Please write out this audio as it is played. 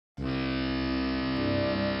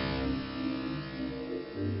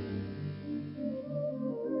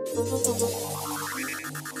Everybody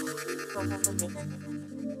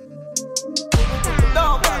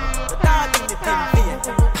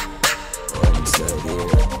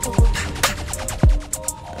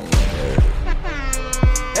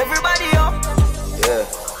up, yeah,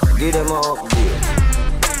 give them up, yeah.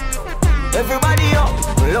 Everybody up,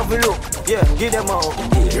 love you look, yeah, give them up,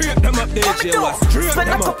 yeah. Straight them up, DJ, spend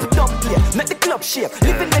a couple dump, yeah, make the club shake.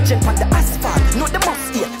 Living legend on the asphalt, know the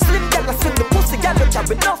must, yeah. Slim girl, swing the pussy, girl, don't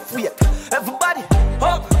have enough weight. Everybody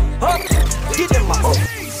up, give them up.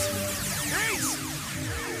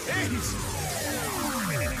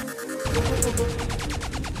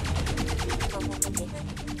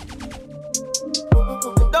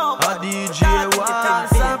 A DJ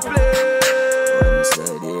wants to play.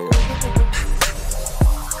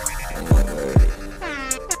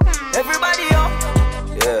 Everybody up,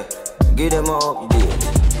 yeah, give them up, yeah.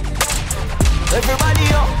 Everybody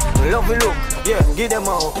up, love you look, yeah, give them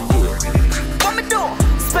up, yeah. What me do?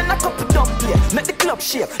 Spend a couple dump, yeah, make the club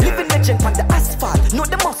shake. Living legend on the asphalt, know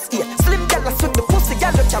the must, yeah. Slim girl, swing the pussy,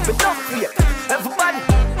 girl, don't have enough weight. Everybody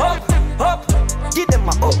up, give them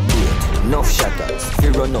a update. Enough shatters,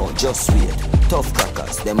 fear run out, just wait. Tough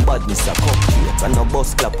crackers, them badness a cupcake. And no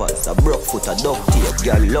bus clappers, a broke foot a duct tape.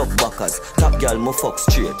 Girl love backers, top girl mo fuck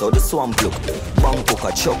straight. How the swamp look, Bangkok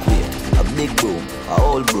a chuck weight. A big broom, a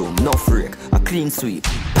old broom, no freak. A clean sweep,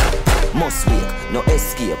 must wake, no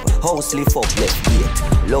escape. House lift up left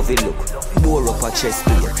gate. Love it look, bore up a chest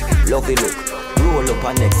plate. Love it look, roll up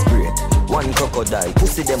a next grade. One crocodile,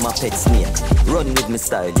 pussy them a pet snake. Run with me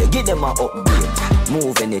style, yeah, give them a update.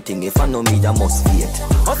 Move anything, if I know me, I must fear.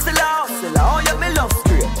 Hustle, oh yeah, me love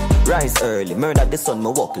straight. Rise early, murder the sun,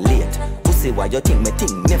 me walk late. Pussy, why you think me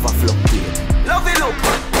thing never fluctuate? Love it look,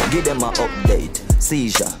 give them a update.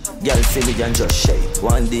 Seizure, girl see me and just shake.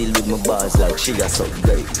 One deal with my bars like she a so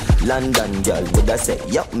great. London girl, would I say,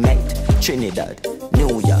 yup mate. Trinidad,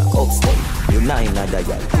 New York, upstate. You nine other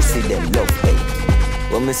girl, pussy them love hate.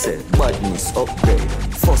 When me say badness upgrade,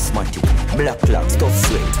 first matic, black clocks, tough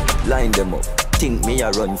suede. Line them up, think me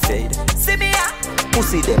a run fade. See me ya,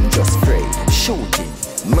 pussy them just afraid. Shooting,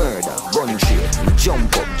 murder, gun trade.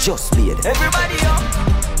 Jump up, just beat. Everybody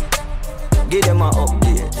up, give them a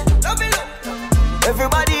update. Love it look.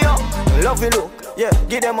 Everybody up, love you look. Yeah,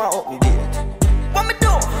 give them a update. What me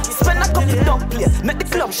do? Spend a couple dump play, make the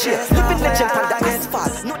club shake. Living legend on the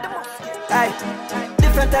asphalt. No the must. Aye,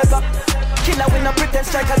 different type of killer with no pretend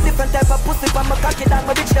striker. Different type of pussy from my cocky down,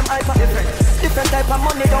 my bitch them hyper. Different type of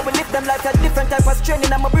money, don't we lift them like that. Different type of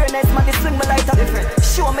training, I'm a brain nice man, they swing me lighter.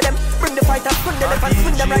 Show me them, bring the fighter, swing the left and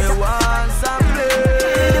swing them right.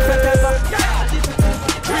 Different type of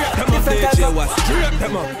different type of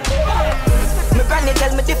my granny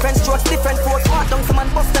tell me different strokes, different force. Walk down some and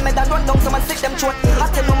bust them head and run down some and sick them throat. I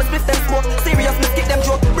tell no me split them smoke, serious me stick them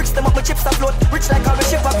joke. Bricks them up, my chips afloat, rich like how we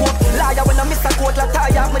ship a quote. Liar when I miss a quote, like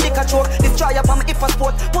tire, me dick a choke. Destroy up on my if a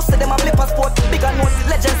sport, pussy them a flip a sport. Bigger note,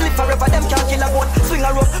 legends live forever, them can't kill a goat. Swing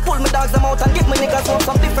a rope, pull me dogs them out and give me niggas hope.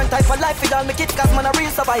 Some different type of life with all me kids, cause man a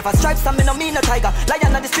real survivor. Stripes and me no mean a tiger,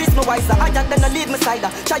 lion on the streets no wiser. I and them no lead me cider,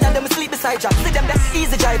 try and them sleep beside ya. See them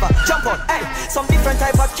easy driver, jump on, hey. Some different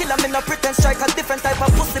type of killer, me no pretend striker. Different type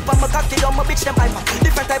of pussy from my cocky down, my bitch them hyper.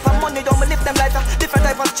 Different type of money down, me lift them lighter. Different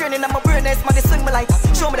type of training, I'm a brain nice man, they swing me lighter.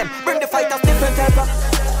 Show me them, bring the fighters. Different type of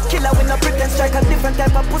killer with no pretend striker. Different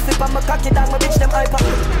type of pussy from my cocky down, my bitch them hyper.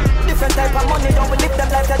 Different type of money down, we lift them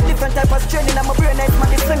lighter. Different type of training, I'm a brain nice man,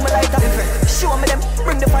 they swing me lighter. Show me them,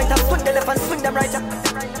 bring the fighters. Swing the left and swing them right.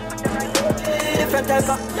 Different type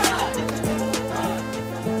of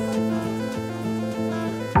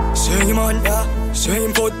swing him on, yeah. Swing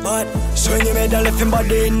him foot bad. Swing him head and left him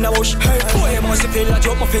body in the bush. Hey, boy, you must feel like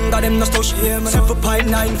drop my finger, them no stush.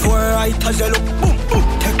 7.94 right as you look. Boom, boom,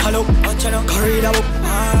 take a look. Watch out, carry the book.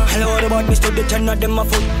 Hello, the badness to the 10 of them a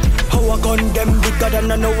foot. How I gun them bigger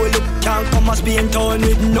than I know we look. Can't come as being torn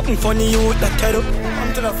with nothing funny, you that head up.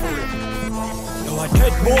 I'm to the fool. No, I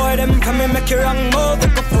dead boy, them come and make you wrong move,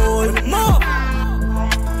 like a fool. Move!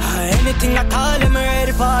 Anything I call them,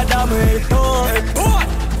 ready for them, ready for. Hey,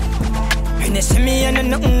 boy! When they see me and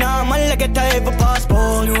nothing normal, like a type of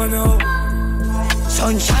passport. No.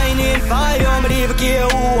 Sunshine in fire, I'm never care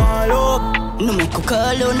who I love. No me could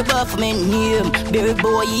call on the bar for my name. Baby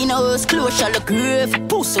boy, you know, it's close, shall look grave.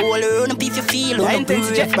 Pussy all around and if you feel on the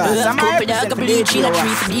grave. I'm a dog, I bleach in a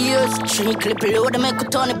tree for years. She clip load, I make a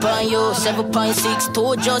ton upon you. 7.6,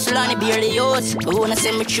 two just land, barely yours. Wanna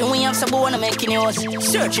send me through, we have some wanna making yours.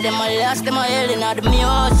 Search them, I last them, I held in all the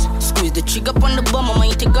mirrors. Squeeze the trigger on the bum, I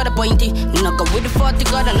mighty got a pointy. Knock up with the 40,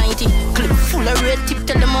 got a 90. Clip full of red tip,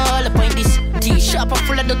 tell them all the pointies. T-sharp,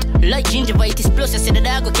 full of dot, like gingivitis. Plus I said that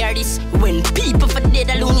I go carry this. When people for dead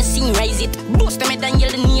alone you sing rise it. Bust them head and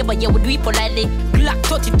yell the neighbor, yeah we do it politely. Glock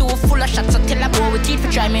 32 full of shots, so tell a boy with teeth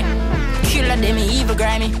for try me. Killer them evil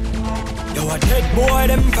grimy. Yo I take boy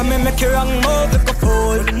them from me make you wrong move like a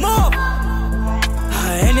fool. Move.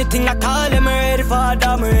 Anything I call them ready for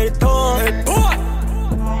them ready to boy.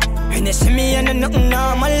 And they see me and nothing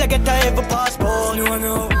normal like get I ever passport.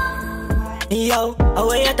 No. Yo,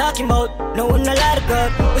 what you talking about? No one a lot of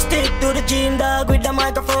good. We stick to the gym dog with the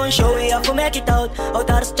microphone. Show we have to make it out of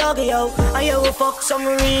the struggle, yo. And you will fuck some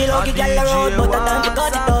real ugly gal around, but I time to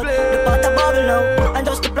cut it out. The part of bubble now, and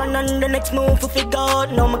just the plan and the next move to figure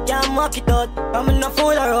out. No, I can't mark it out. I'm in a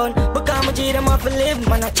fool around, but I'm a G them off a live.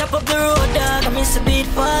 Man, I chop up the road, dog. I miss a beat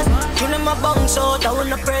fast. Tune in my bounce out, I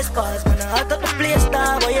wanna press pause. Man, I got the place,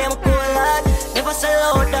 dog. But yeah, I'm a cool lad. Never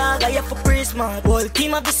sell out, dog. I have for Christmas. Whole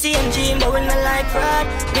team of the same gym, but we not like fraud.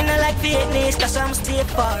 We not like fitness, cause I'm stay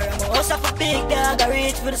far. I'm a house of a big dog, I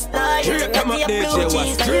reach for the stars. Come up there, blue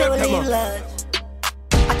cheese, come up.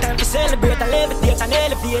 Time to celebrate, I levitate and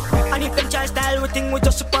elevate. And if them child style, we think we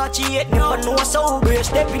just support cheat. Never know us so we're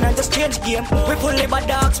stepping and just change the game. We full labor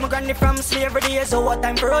dogs, my granny from slavery days. So what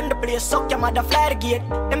time for run the place, suck your mother, fly the gate.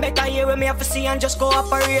 Them better hear when me have to see and just go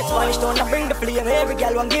operate. Spanish don't bring the flame, every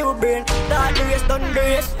girl want give a brain. Start the race, done the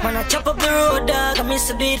race. Man, I chop up the road, dog, I miss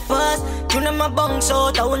a beat fast. Tune in my bunks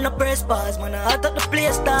out, I wanna press pause. Man, I hot up the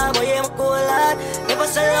place, dog, but yeah, I'm cool lad. Never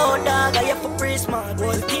sell out, dog, I have for Christmas.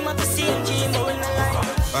 Whole team of the same gym, but we not like.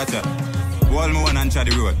 Watch out. Wall me one and try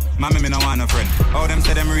the road. Mommy me no want no friend. How them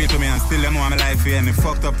say them real to me and still them want me life here. And the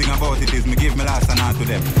fucked up thing about it is me give me last and all to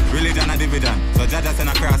them. Religion a dividend, so Jaja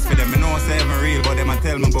send a cross for them. Me know say them real, but them a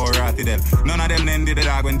tell me about rotty them. None of them then did the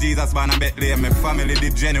dog when Jesus born a Bethlehem. My family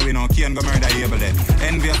did genuine, no Cain go murder Abel then.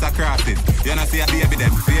 Envious a crosses, you know see a baby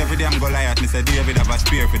them. See every day I'm go lie at me say David have a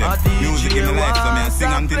spear for them. Music give me life, so me a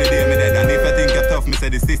sing until the day me dead. And if you think you're tough, me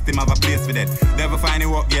say the system have a place for that. Never find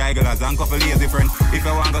the work, yeah, I go and couple lazy friend. If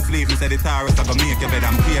you want to sleep, me say the Taurus I go make your bed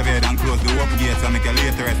and pay bed and close the work gates and make a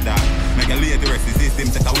late rest dog. Make a late rest, the system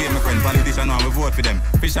take away my friend. Politician want we vote for them.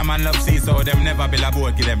 Fisherman love sea, so them never build a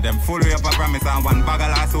boat give them. Them full way up a promise and one bag of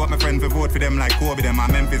last so what my friend for vote for them like Kobe them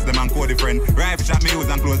and Memphis them and Cody friend. Rifle shot me use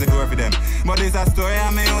and close the door for them. But this a story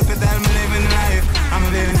I'm used to tell me living life. I'm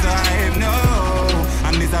living so hype, no.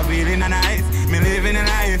 And this a feeling a nice. Me living a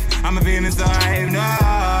life, I'm feeling so hype, no.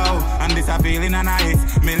 And this a feeling a nice.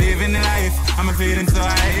 Me living a life, I'm feeling so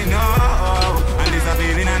hype, no. And this a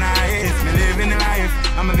feeling a nice. Me living a life,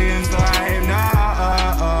 I'm feeling so hype,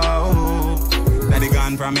 no. Daddy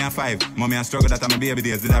gone from me a 5. Mommy a struggle that I'm a baby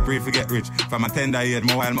days. Did I pray for get rich? From a tender age,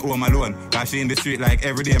 more while me home alone. Cause she in the street like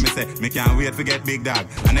every day me say, me can't wait to get big dog.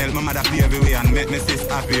 And help my mother pay every way and make me sis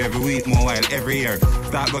happy every week, more while every year.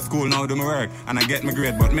 Start go school now do my work and I get my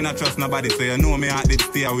grade, but me not trust nobody, so you know me heart did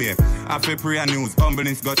stay away. After prayer news,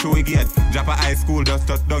 humbleness got through a gate. Drop a high school, just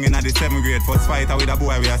touch down in the 7th grade. First fighter with a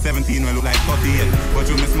boy, we are 17, we look like 38. But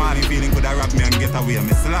through me smiling feeling could have robbed me and get away.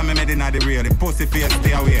 Me slam me made in the real, the pussy face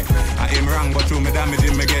stay away. I aim wrong, but through me damage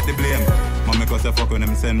him, me get the blame. Mommy cause I fuck when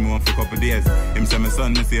them send me home for a couple days. Him say my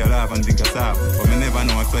son, me see a laugh and think I stop. But me never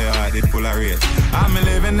know so your heart did full of rage. I'm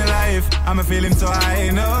living the life, I'm feeling so high,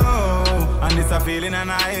 no. And this a feeling a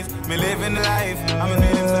nice. Me living the life, I'm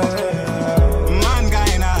feeling so high.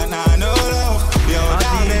 Mankind, nah, no love. Yo,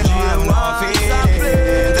 darling, no have no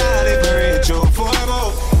feeling. Darling, reach you for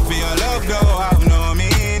more. For your love, don't have no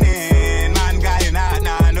meaning. Mankind,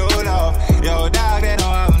 nah, no love. Yo, dog, they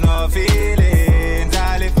don't have no feelings.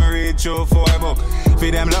 Darling, reach you for more. For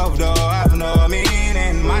them love, don't have no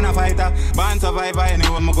meaning. Man a fighter, born survivor.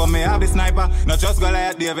 Anyone me come, me have the sniper. Not just go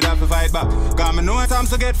like David have to fight back. Cause me know what I'm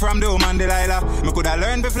to get from the woman Delilah. Me coulda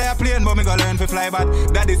learn to fly a plane, but me go learn to fly back.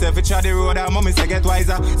 Daddy say fi try the road, and mommy say get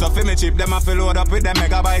wiser. So fi me chip them, I fi load up with them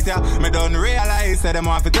megabytes, yeah. Me don't realize, say them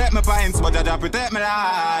want to take my pints, but Jaja protect me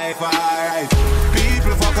life, alright.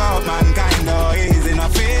 People fuck up mankind, though, easy, no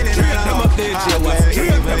feeling love.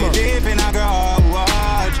 Well, deep in a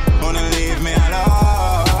garage, wanna leave me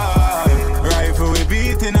alone. Rifle we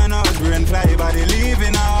beating on us, brain fly body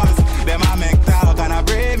leaving us. Them a make talk and a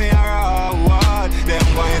bring me around. Them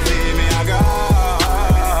going see me a go.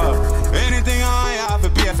 Anything I have to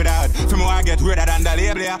pay for that. From where I get redder than the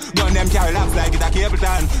label, yeah. Gun them carry laps like it a cable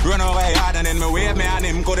tan. Run away hard and then me wave me and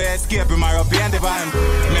him could escape him or up in the van.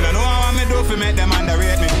 Me don't know what me do for make them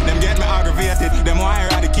underrate me. Them get me aggravated, them want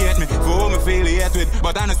eradicate me. For who me feel hate with,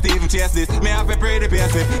 but I know Stephen chase this. Me have to pray to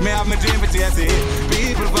pace it, me have my dream to chase it.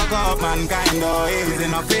 People fuck up mankind, though, easy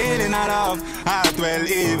no feeling of love. Heart well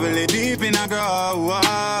evilly deep in a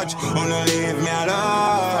grudge. Wanna leave me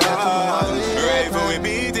alone. Right for we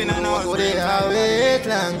beating and us. They have it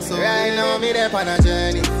long, so right now me there on a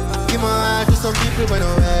journey. give my heart to some people when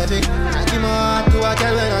I'm heavy. I give my heart to a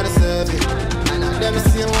girl when I deserve it. And I never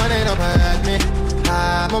see one end up hurt me.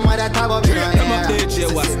 My mother talk about me on air. She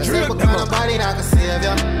said, what kind of body that can save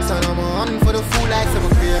ya? So I'm on for the fool like some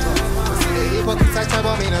craver. See the hypocrites I talk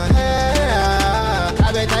about me on air.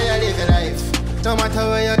 I bet I live your life. No matter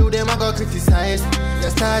what you do, them I go criticize.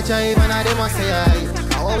 Just start jive and I them I say aye.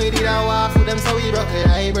 How we did I walk for them so we rock it.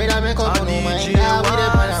 I brother make up on no mind. Now we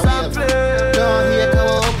them on a wave. Don't hear come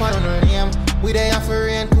up on her name. We there for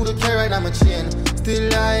rain, put the carrot on my chain. Still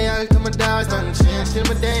loyal to my dogs, don't change. Till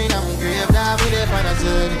my day in my grave, now we there on a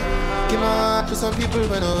journey. Give my heart to some people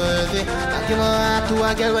when I'm worthy. I give my heart to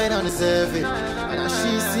a girl when I deserve it. And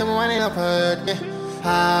she see me wanting up hurt me.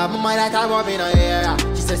 My mother talk about me in her ear.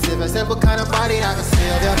 She said, save yourself, what kind of body that can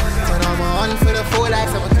save you? So now I'm on for the four like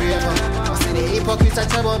some craver. I see the hypocrites I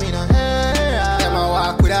talk about me in her ear. Them I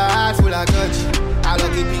walk with a heart full of grudge. I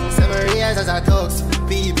look at things 7 years as I talks.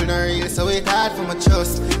 People not real, so it's hard for my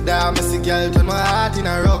trust. Damn, I see girl turn my heart in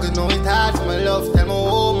a rug. No, it's hard for my love. Tell my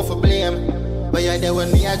home for blame. But you're there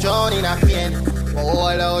when me I drown in a pain. My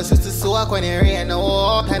whole house used to soak when it rain. Now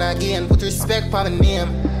walk and again, put respect for my name.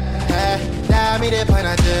 Damn, me there on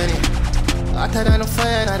a journey. Hotter than a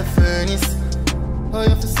fire in the furnace. Oh,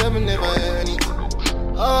 you for 7 never earn it.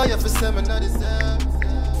 Oh, you for 7 not deserve.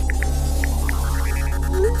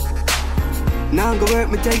 Now go work,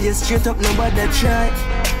 me tell you straight up, nobody try.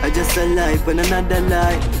 I just a life and another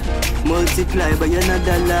lie. Multiply by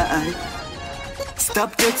another lie.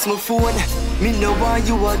 Stop text my phone, me know why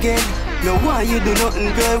you again. Know why you do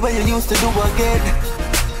nothing, girl, what you used to do again.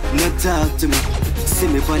 No talk to me. See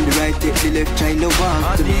me on the right, take the left, try no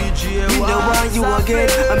walk to me. Me know why you again.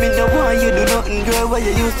 I mean know why you do nothing, girl, what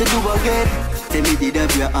you used to do again. Tell me did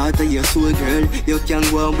have your heart or your soul, girl. You can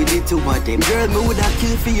go on with it to what them. Girl, me woulda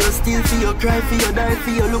kill for you, steal for you, cry for you, die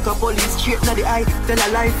for you. Look a police straight to the eye, tell a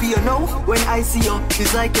lie for you. Now, when I see you,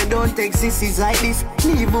 it's like you don't exist, it's like this.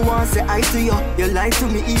 Me even want to say I to you. You lie to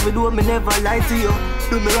me even though me never lie to you.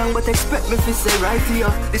 Do me wrong but expect me to say right to you.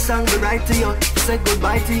 This song be right to you, say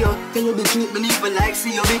goodbye to you. Tell you the truth, me even like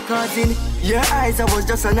see you. Because in your eyes I was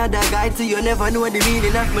just another guy to you. Never know the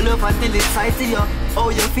meaning of my love until it's sight to you. How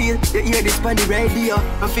you feel, you hear this on the radio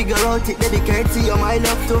and figure out it, dedicate to you. My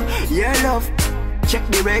love to your love. Check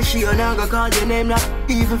the ratio, now go call your name now.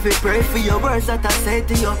 Even if you pray for your words that I say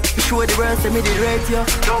to you. You show the words that me did rate you.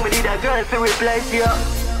 Now me need a girl to replace you.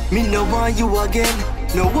 Me know why you again.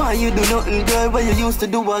 Know why you do nothing, girl, what you used to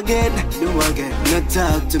do again. Do again, no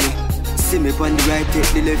talk to me. See me on the right,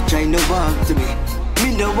 take the left, try no walk to me.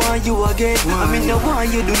 Me know why you again. I mean know why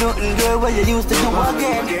you do nothing, girl, what you used to do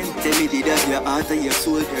again. Tell me did that your heart or your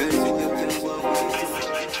soul, girl.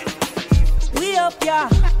 We up, yeah,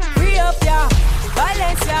 free up, yeah.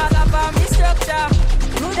 Violence, yeah, got on me structure.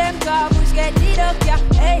 Do them garbage, get lit up, yeah.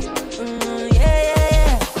 Hey,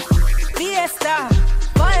 yeah. Fiesta,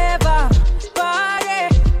 forever, party,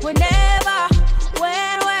 whenever,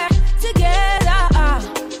 when we're together.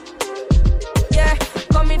 Yeah,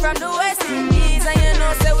 coming from the West Indies, and you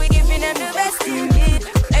know, so we giving them the best indeed.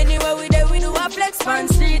 Anywhere we there, we do a flex on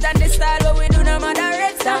street, and the style what we do, no matter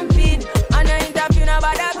red stampede. And I interview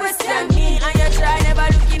about that question me, and you try never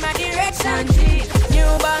look in my direction, G.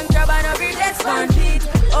 New bank job and a bridge expanded.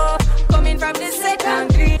 Oh, coming from the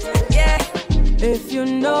second grid, yeah. If you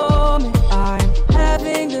know me, I'm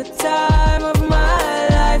having the time of my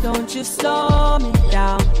life. Don't you slow me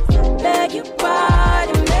down, beg you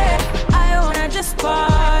pardon me. I wanna just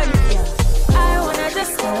party, yeah. I wanna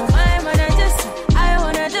just party, yeah. I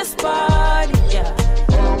wanna just party, yeah.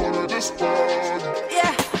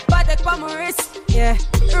 Patek pa my wrist, yeah.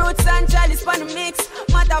 Roots and chalice pa the mix.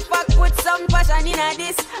 Motherfuck put some passion in a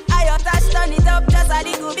this. I touch turn it up just a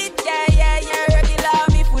little bit, yeah. Regular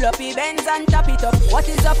me full up events and top it up. What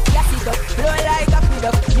is up, gas it up, blow like a food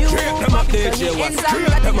up. New pop it on the ends and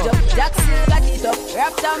got it up. JAHSHII got it up,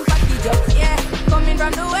 wrapped and package up, yeah. Coming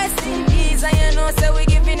from the West Indies, and you know so we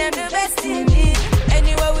giving them the best indeed.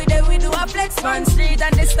 Anywhere we there we do a flex on street,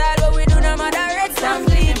 and the style what we do no matter red stamp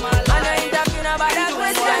clean. And I interview about that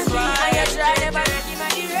question me, and you try never keep my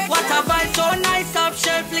direction. What a vibe so nice, top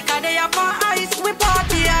shelf liquor they have on ice. We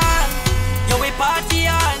party on, yo we party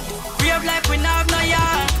on. Brave like we not have no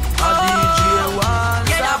yard. Oh,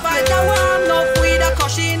 get a bite of warm, no weed a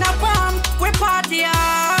cush in a palm. We party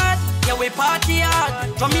on, yeah we party on.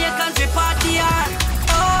 Jamaicans we party on.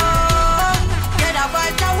 Oh, get a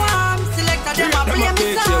bite of warm. Selector them a play me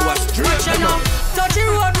song. Watch you know, touch the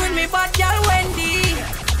road with me bad girl Wendy.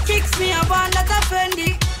 Kicks me up on that a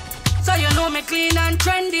Fendi. So you know me clean and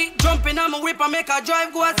trendy. Jumping on my whip and make a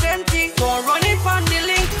drive go a senti. Don't run it from the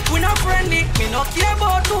link, we not friendly. Me no care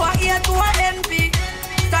about to a A to a NP.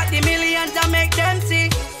 Start the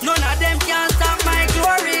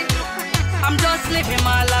living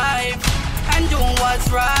my life and doing what's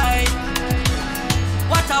right.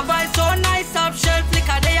 What a vibe so nice, top shelf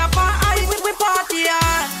liquor they up on ice. We party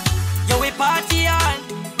on, yeah we party on.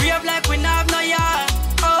 Brave like we not have no yard.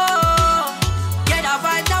 Oh, get a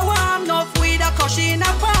vibe that warm, no weed a cushy in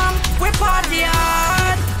a palm. We party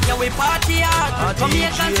on, yeah we party on. Come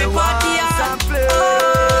here and we party on.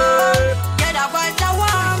 Oh, get a vibe that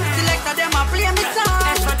warm. Selector them a play me song.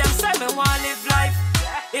 And for them say me want live life.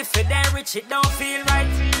 If it ain't rich, it don't feel right.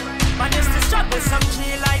 But it's the struggle, some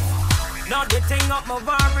G life. Now the thing up, my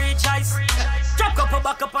van reach ice. Drop couple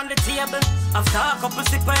back up on the table. After a couple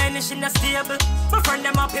sip of Hennish in the stable. My friend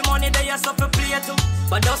them happy money, they are suffer play too.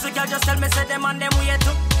 But those girls just tell me, say them and them way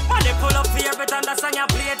too. And they pull up for every time that song you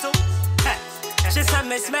play too. She said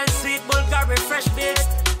me smell sweet, Bulgari fresh bakes.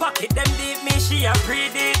 Pocket them deep, me she a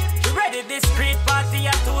pre-date. You ready this street party,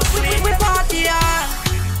 you too sweet. We party on,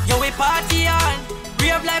 yo we party on.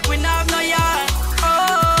 Brave like we not have no yard.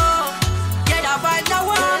 Oh, get a vibe that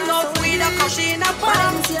one, no weed a cushy in a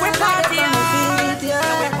palm. We party on, yeah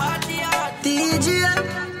we party on. Teejay,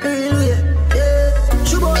 real way, yeah.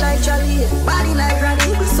 Shubo like Charlie, body like Randy.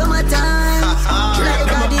 Summertime, like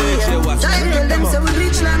Daddy. Time tell them say we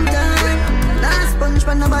reach long time. Last punch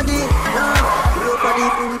for nobody, no. Low body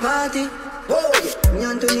full party. Me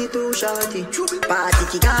and 22 shorty. Party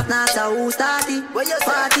kick off, not a who start it.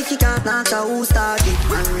 Party kick off, not a who start it.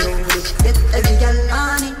 Man roll it, get every girl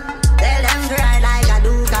on it. Tell them to ride like a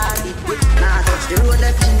Ducati. Now touch the road,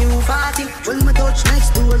 left the new party. When me touch next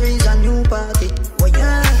door is a new party. Oh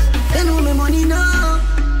yeah, they know me money now.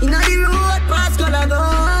 Inna the road, pass color go.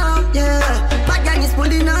 Yeah, bad gang is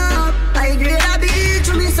pulling up. I grade a beach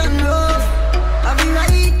to me sunroof. I be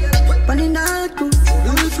right, pan in that cool.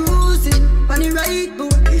 You cruising, pan the right boat.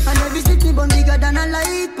 And every city bun bigger than a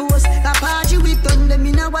light post. A party with them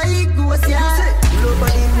in a white ghost, yeah.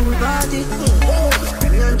 Nobody full party.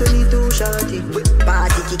 Me and 22 shorty.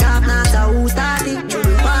 Party kick off, not a who start it.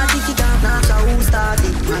 Party kick off, not a who start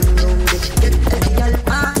it. Man round it, get every girl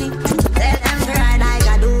party. Tell them to ride like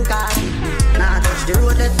a Ducati. Now touch the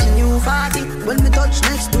road, let the new party. When me touch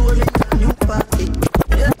next door, let the new party.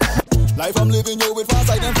 Life I'm living, yo, with fast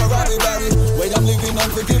like them Ferrari. Way I'm living,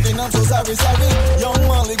 unforgiving, I'm so sorry. Young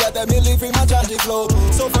Marley got that milli free my charge flow.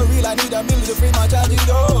 So for real, I need a milli to free my charge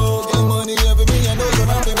though. Getting money every me and those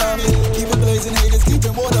around me. Keep it blazing, haters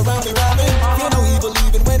keeping water around me. Fear no evil,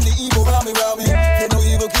 even when the evil round me. Fear no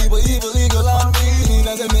evil, keep evil eagle on me.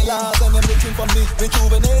 Now them me last and them looking for me.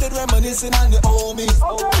 Rejuvenated, reminiscing on the old me.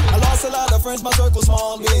 I lost a lot of friends, my circle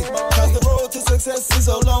small me. Cause the road to success is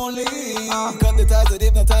so lonely. Cut the ties that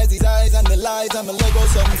hypnotize these eyes. And the lies, I'm a Lego,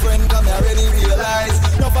 some friend come I already realize.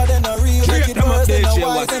 Nobody not real, make it worse than a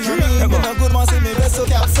wise. And me, me no good man, see me vessel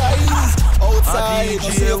capsize. Outside,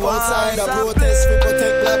 no safe outside, I protest, we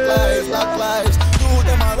protect black lives. Do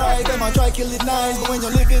them alright, them I try kill it nice. But when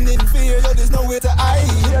you're living in fear, yo, there's nowhere to hide.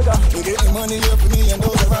 We getting money here for me and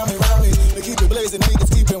those around me. We keep it blazing,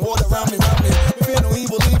 niggas keeping water around me. We fear no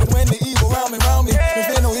evil, even when the evil round me. We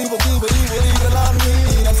fear no evil, evil on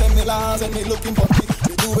me. Them send me lies and me looking for me.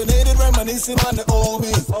 Rejuvenated, reminiscing on the old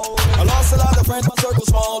me. I lost a lot of friends, my circle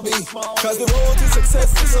small me. Cause the road to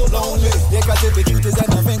success is so lonely. Yeah, cause if the truth is an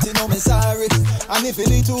offense, you know me sorry. And if it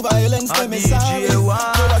lead to violence, then me sorry. So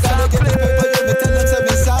I gotta get the paper, let me tell them, say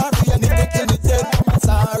me sorry. And if they kill me dead, I'm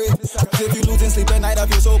sorry. Cause if you losing sleep at night, I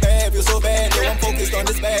feel so bad. Yo, I'm focused on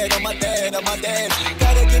this bed, on my dad.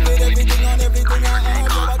 Gotta give it everything on everything I have.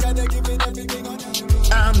 Yo, I gotta give it everything on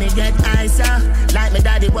everything. Me get icer, like my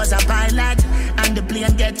daddy was a pilot. And the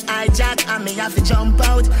plane get hijacked, and me have to jump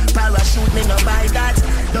out. Parachute, me no buy that.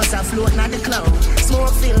 Just a float on the cloud.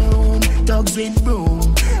 Smoke fill room, dogs with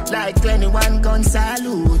broom. Like 21 gun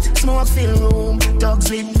salute. Smoke fill room, dogs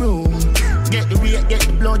with broom. Get the weight, get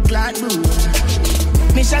the blood clot room.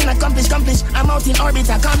 Mission accomplished, I'm out in orbit,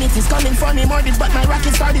 a comet is coming for me morbid, but my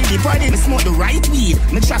rocket started departed. Me smoke the right weed,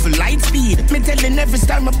 me travel light speed. Me telling every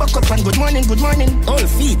star me buck up and good morning. All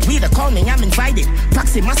feet, we the calming, I'm invited.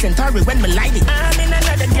 Proxima Centauri when me light it. I'm in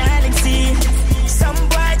another galaxy. Some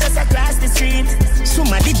boy just across the street.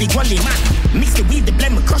 Somebody big wally man. Mix the weed, the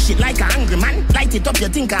blend, me crush it like a hungry man. Light it up, you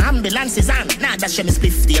think a ambulance is on. Nah, that's me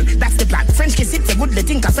spliff deal, that's the plan. French kiss it, a good, they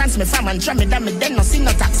think a France me fam. And try me down, me then no see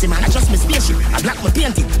no taxi man. I just me spaceship, I black me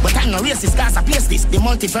painted. But I'm no racist, cause I place this. The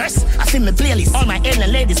multiverse, I feel me playlist. All my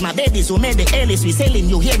alien ladies, my babies who made the A-list. We sailing,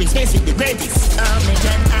 you hearing space with the greatest. Me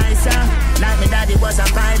get icer, like my daddy was a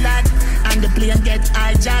pilot. And the plane get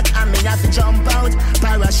hijacked, and me have to jump out.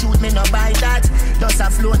 Parachute, me no buy that. Just a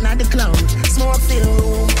float on the cloud. Smoke fill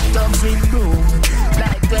room, dogs with broom.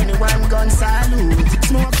 Like 21 gun salute.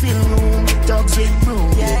 Smoke fill room, dogs with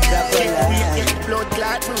broom. Get the blood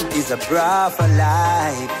clot is a bra for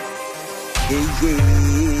life. Yeah.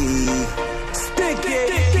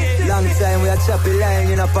 Long time we are choppy line,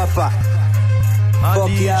 you know, Papa.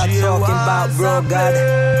 Fuck y'all talking about, bro, God.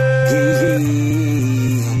 Yeah.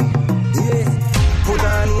 Put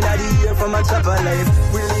on in the year from a chopper life.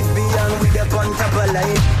 We live beyond with the on top of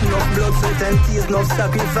life. No blood, sweat and tears, no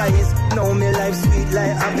sacrifice. Now me life sweet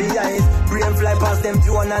like happy eyes. Brain fly past them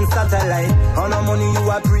drone and satellite. On no money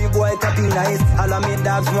you a pre-boy copy nice. All of me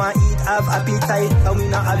dogs want eat, have appetite. And we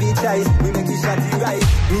not have a choice, we make the shotty right.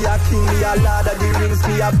 Me a king, me a lord of the rings.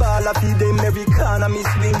 Me a ball of feed them every corner. Me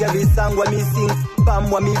swing every song when me sing.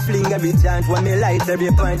 Bam when me fling every chant. When me light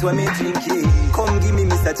every point when me drink it. Come give me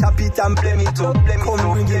Mr. Chop it and play me too.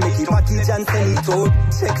 Come bring it, make it package and send it out.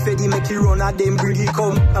 Check for the make it run at them bring it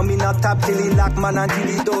come. And me not tap till it lock man until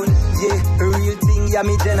it done. Yeah, real thing, yeah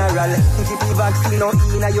me general. Keep the vaccine on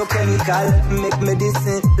in your chemical. Make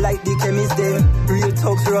medicine like the chemist them. Real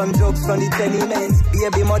talks run jokes from the tenements.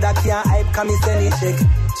 Baby mother can't hype, come me send it check.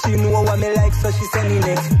 She know what me like, so she send it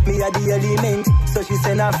next. Me a the element, so she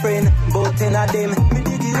send a friend. Both 10 of them, me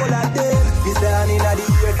did the whole of them. This down in the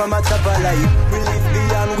year from a chopper life. We live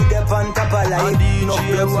beyond with the on top of life. No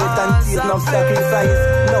blood, sweat and tears, no sacrifice.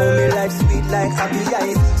 Now me life sweet like happy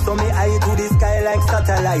eyes. So me eye to the sky like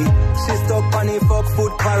satellite. She stuck on the fuck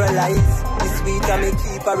foot paralyzed. This sweet and me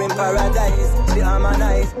keep her in paradise. She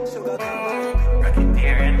harmonize.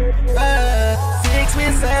 Six we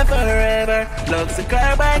say forever. Looks the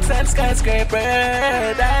car bikes and skyscraper.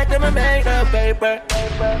 That them a made of paper.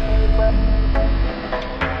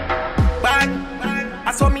 Bang,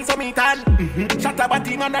 I saw me tan. Shut up a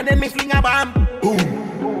thing and then me fling a bomb.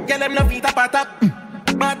 Boom, get them no feet up a top.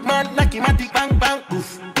 Batman, knock him a tick bang bang.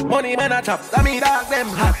 Oof. Money man a chop, I me dog them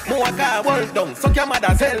hot. More car hold down, suck your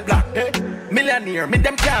mother's hell black. Millionaire, me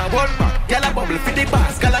them can't hold back. Girl a bubble for the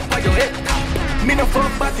bass, girl and for your head. Me no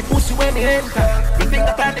fuck body pussy when me enter. Me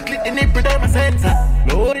finger pan the clit, the nipple down my center.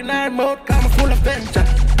 Load in her mouth, cause me full of venture.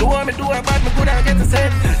 Do what me do her bad, me good and get the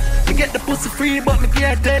center. Me get the pussy free, but me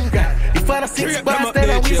get 10 grand. If I 6 bars, then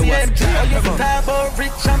I will see empty. I use the time about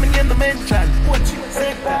rich, I'm in the mention. What you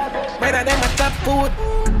said, better than my top food.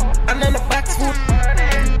 And then the box food.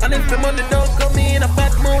 And if the money don't come in a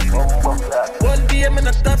bad mood, one day I'm in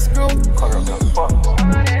a top screw.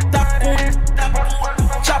 Top food,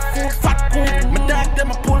 chop food, fat food. My dog them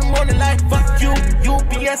a pull money like vacuum.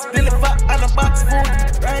 UPS deliver and a box food.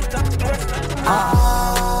 Right up.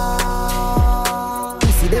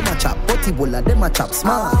 Pussy them a chop, potty bola them a chop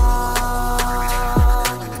smart.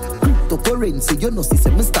 Cryptocurrency, you know, see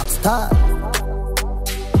me stop start.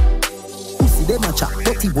 Pussy them a chop,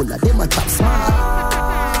 potty bola them a chop smart.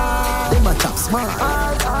 Them a chop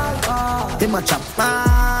smart. Them a chop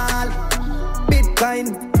smart.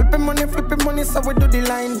 Bitcoin. Flipping money, so we do the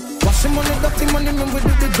line. Washing money, dirty money, man, we do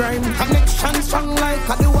the grind. Connection strong like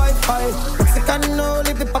the Wi-Fi. Mexican, no,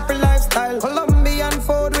 live the poppy lifestyle. Colombian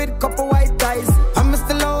food with couple white ties. I'm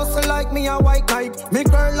still also like me a white knight. Me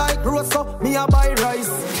girl like Rosa, me a buy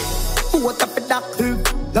rice. What up with that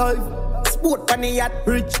life? Sport on the yacht,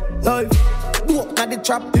 rich life. Walk on the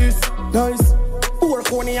trap, this nice. Poor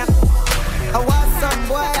corny yacht. I want some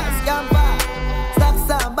boy, scamper. Stop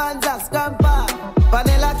some bands, scamper.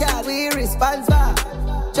 Vanilla cat, we responsible.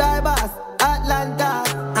 Try boss, Atlanta.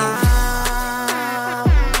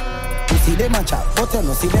 You see them a chop, but you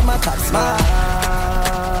no see them a chop smart.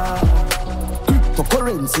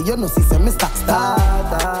 Cryptocurrency, you no see them a stock start.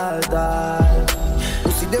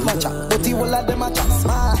 You see them a chop, but you all of them a chop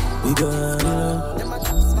smart. We gonna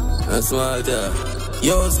a smart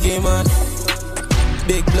yo, Skeng man.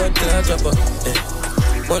 Big blood clot chopper.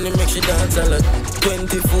 Money make she dance a lot.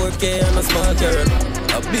 24K on a small carrot.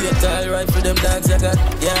 A big tile right for them dogs I got.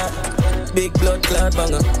 Yeah, big blood clot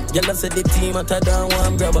banger. Y'all said the team at a down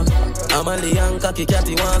one grabber. I'm a young cocky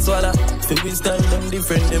catty one swallow. Feel we style them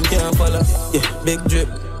different, them can't follow. Yeah, big drip,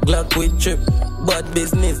 Glock with trip. Bad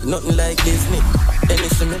business, nothing like Disney.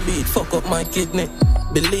 Anything me beat, fuck up my kidney.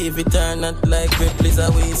 Believe it or not, like Ripley's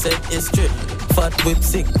how we said it's trip. Fat whip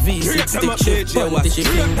sick, V6 stick shit, panty she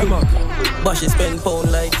finger. But she spend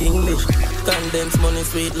pound like English. Condensed money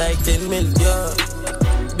sweet like 10 mil, yeah.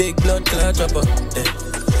 Big blood clot chopper,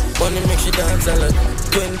 Money make she dance a lot.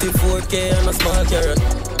 24K on a small carrot.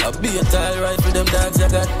 A beer tile right for them dogs I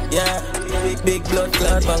got, yeah. Big blood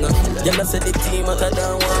clot banger. Y'all said the team at a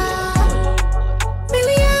down one.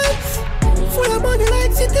 Millions, full of money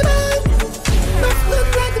like City Bank. Enough blood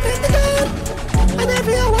like the Pentagon. And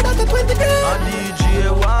every hour that's a 20 grand. A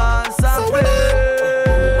DJ wants a play.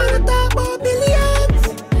 Man, I talk about billions.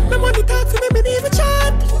 My money talk to me, me need a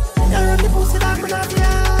chat. You're on the pussy like me not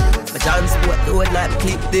yard. My transport load like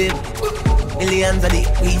clip them. Millions of the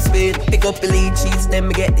we spend. Pick up the lead cheese, then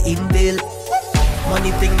me get the intel.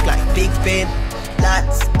 Money think like big pen.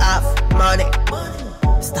 Lots of money.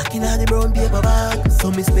 Stacking on the brown paper bag.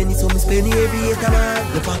 So me spend it every 8 hours.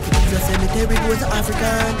 The pocket is a cemetery, goes to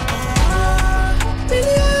African.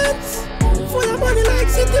 Millions, full of money like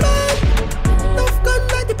city man. Enough gun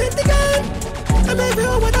like the Pentagon. And every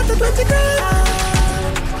hour that's a 20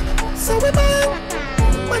 grand. So we bang,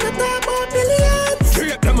 when I talk about millions.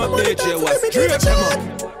 Straight them up, Teejay was straight them up.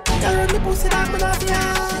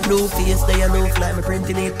 Blue face, they are no fly, me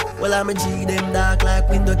printing it. Well, I'm a G, them dark like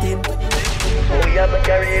window tint. Oh, yeah, me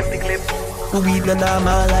carry empty clip. Who weed no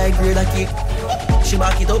normal like grade a kick. She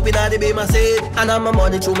back it up in the bay, my seat. And I'm a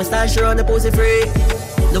money through my stash, on the pussy free.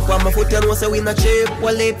 Look on my foot, you know, so we not cheap.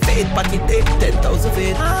 Well, lip fade, pocket tape, 10,000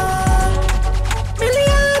 feet.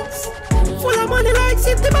 Millions, full of money like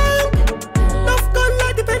City Bank. Enough gun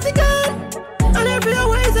like the Pentagon. And every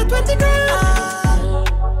hour is a 20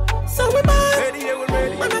 grand. So we back,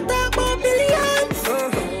 when I talk about millions,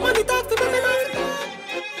 money talk to me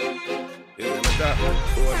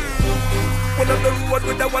When on the road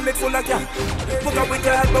with the wallet full of cash. Look how we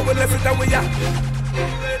can, but we left it that we are.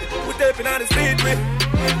 We tapping on the street with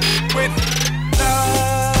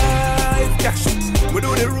live cash. We do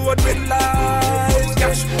the road with live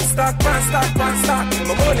cash. Stock, pan, stock.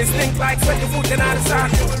 My money stink like 20 foot in the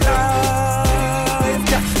sack. Live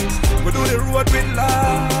cash. We do the road with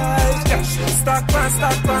live cash. Stock, pan,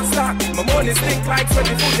 stock. My money stink like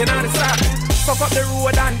 20 foot in the sack. Fuck up the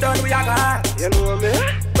road and done, we are hard. You know me?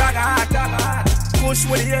 Brag hard. Push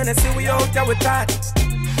with the energy, we out there with that.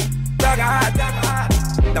 Brag hard.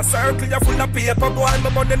 The circle you're full of paper, boy. My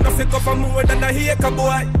money nothing cover more than a acre,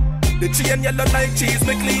 boy. The chain yellow like cheese,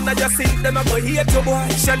 me clean and you see them I go hate you, boy.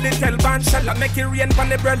 Shelly tell Van Shella, make it rain pan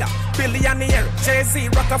the umbrella. Billionaire, JAZZY,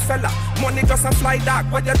 Rockefeller. Money just a fly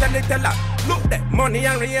dog, what you tell her? Look there, money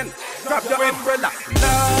and rain. Grab your umbrella.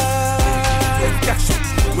 Live cash.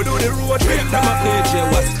 We do the road with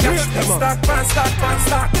cash. Stock, pan,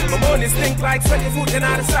 stock. My money stink like 20 foot in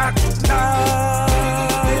the sack.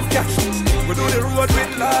 Live cash. We do the road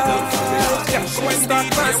with love. Cash. Stock,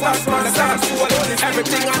 pan, stock.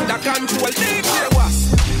 Everything under control. Teejay was.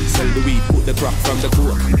 Sell the weed, put the crack from the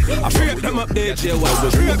coke. I straight them up, Teejay was.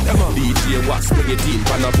 DJ was, put your team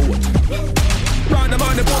on a boat. Run them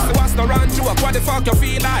on the pussy, what's the run joke? What the fuck you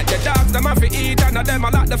feel like? The dogs them have to eat and them a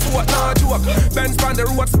lot the foot, no joke. Benz on the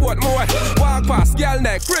road, sport mode. Walk past, girl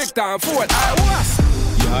neck, break down, foot. I was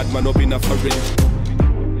YAAD man up in a FARRIN.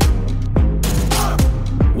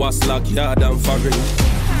 Was like YAAD and FARRIN.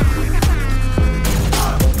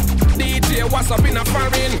 DJ what's up in a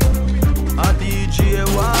FARRIN. A DJ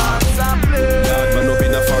what's up YAAD man up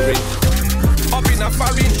in a FARRIN. Up in a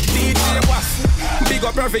FARRIN. DJ what's big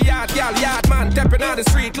up every yard, girl, yard man. Tapping on the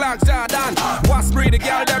street like Jordan. What's breed the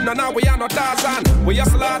girl, them now we are not Tarzan. We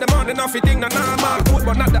hustle all the money, nothing thing not normal. Good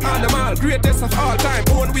but not the animal, greatest of all time.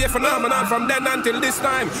 Own way phenomenal from then until this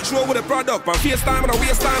time. Show with the product, man, face time and a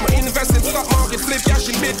waste time. Invest in stock market, flip cash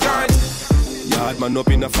in Bitcoin. YAAD man up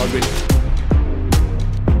in a FARRIN.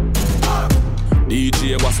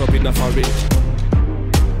 DJ what's up in a FARRIN.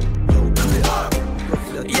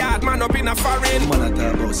 YAAD man up in a FARRIN. Man, I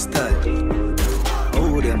talk about style.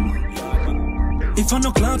 If I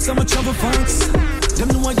no clocks, I'm a trouble fox. Them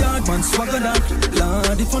know a YAAD man swagger that.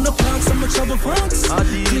 Lord, if I no clocks, I'm a trouble fox.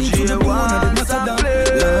 Clean to the bone and the matter that.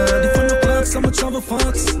 Lord, if I no clocks, I'm a trouble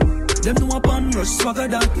fox. Them know a bun rush swagger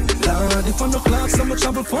that. Lord, if I no clocks, I'm a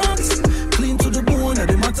trouble fox. Clean to the bone and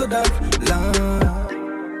the matter that.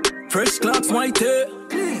 Lord, fresh clocks white hair.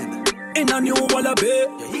 In a new wallaby.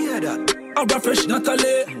 You hear that? A fresh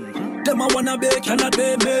Natalie. Them a wanna be, cannot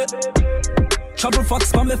be me. Trouble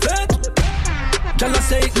fox from me fed. Tell I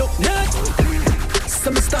say it look neat.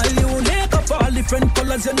 Some style unique. Of all different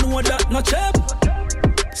colors you know that not cheap.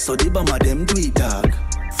 So the bama them do it dog.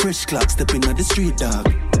 Fresh clock stepping on the street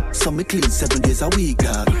dog. So me clean 7 days a week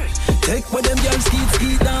dog. Take what them girls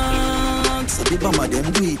ski dog. So the bama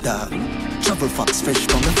them do it dog. Travel fox fresh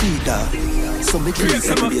from the feet dog. So me clean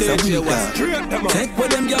 7 days a week dog. Take what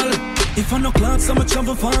them girl. If I no clocks, I'm a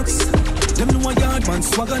travel fox. Them know a YAAD man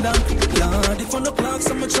swagger that. Lord, if I no clocks,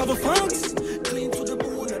 I'm a travel fox. Clean to the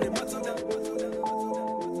bone and the matter that.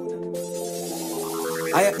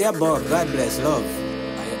 I am the above, God bless, love. I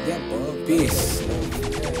am the above, peace.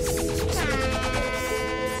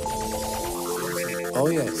 Oh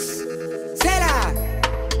yes. Say that.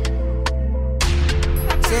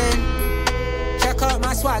 Say, check out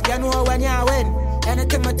my swag, you know when you win.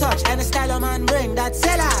 Anything me touch, any style a man bring, that's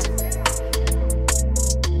Sela.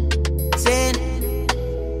 Sin,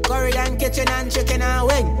 Korean kitchen and chicken and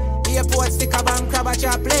wing. Airport sticker bank crab a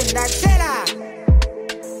chaplain. That's Sela.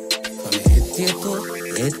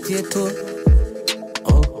 Head to your toe.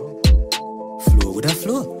 Oh. Flow with a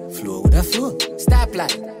flow.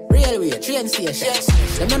 Stoplight, railway, train station.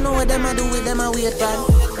 Them don't know what them a do with them a wait pan.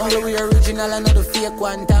 Only we original and not the fake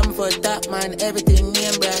one. Time for that man, everything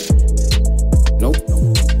name brand. Nope.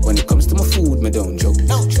 When it comes to my food, me don't joke.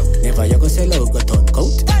 Never you go sell out, go turn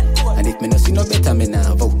coat. And if me no see no better, me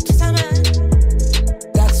nah vote.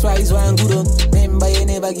 Tax rise one good on. Remember you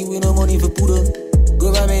never give me no money for put on.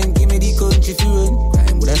 Government give me the country for run.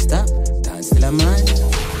 Crime would have stopped, dance till a man.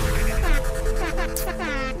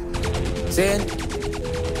 Saying,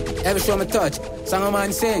 every show me touch, song a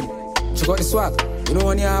man sing. Check out the swag, you know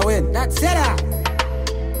when you win. That's it.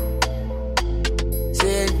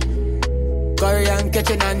 Saying, curry and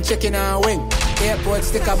catching and checking and wing. Airport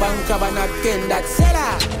sticker bank crab and not pin. That's it.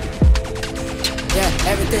 Yeah,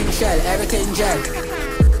 everything shell, everything gel.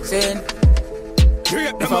 Saying,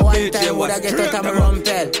 if I one time would I get out of my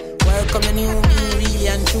rumpel. Welcome to new me, really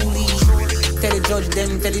and truly. Tell the judge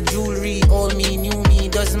them, tell the jewelry. All me, new me,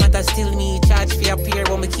 doesn't matter, still me. Charge for appear,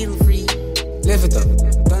 when me kill free. Live it up,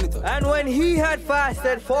 turn it up. And when he had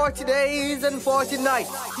fasted 40 days and 40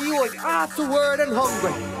 nights, he was afterward and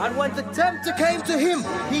hungry. And when the tempter came to him,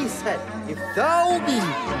 he said, if thou be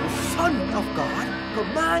the Son of God,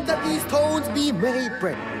 command that these stones be made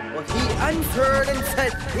bread. But he answered and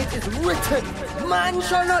said, it is written, man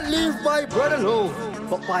shall not live by bread alone,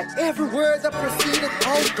 but by every word that proceedeth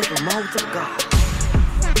out of the mouth of God.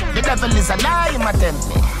 The devil is a lie, my tempt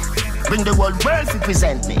me. Bring the whole world to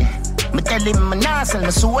present me. Me tell him my nah sell my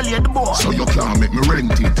soul here the boy. So you can't make me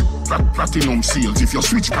rent it. Platinum sales if you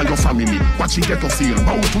switch by your family. What you get to feel?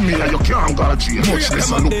 Bow to me and you can't go jail. Much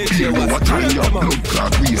less a look here what time your blood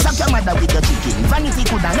clot waste. Suck your mother with your chicken. Vanity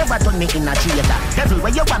coulda never turn me in a theater. Devil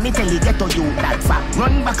where you want me tell you get to you that far.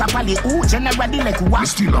 Run back up alley who generally like what? Me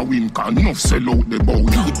still a win can enough sell out the bow.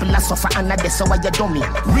 People are suffer and that's why you dummy.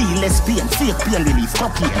 Real pain, fake pain relief,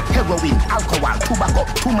 cocaine, heroin, alcohol, tobacco.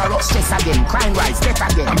 Tomorrow stress again, crime rise, death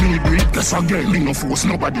again. I mean break this again. Me no force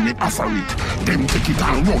nobody me offer it. Them take it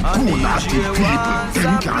and run. People,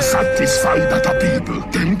 them can't satisfy that a people.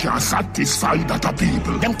 Them can't satisfy that a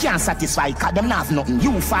people. Them can't satisfy cause them have nothing.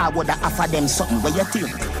 You forward to offer them something where you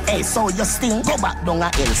think. Hey, so you sting, go back down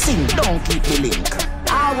a hell, sing, don't keep the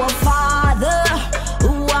link. Our Father,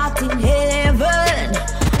 who art in heaven,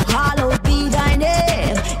 hallowed be thy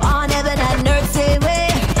name. On heaven and earth say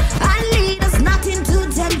way. And lead us not into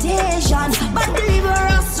temptation, but deliver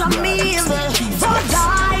us from evil. For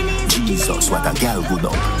thine is Jesus, what a girl good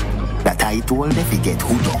up. That I told if you get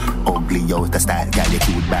hood up. Ugly out the style, girl you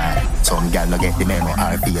cute bad. Some girl no get the memo,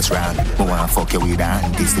 our face wrong. Who wanna fuck you with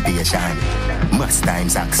anticipation. Most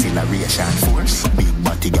times acceleration force. Big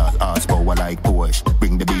body girl, ass power like Porsche.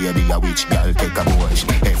 Bring the baby a witch girl, take a bush.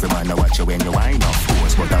 Every man a watch you when you wine of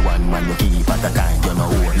course. But a one man you keep at a time. You know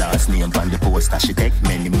who last name on the poster. She take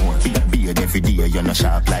many more. Big beard every day, you know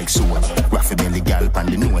sharp like sword. Raffy belly girl on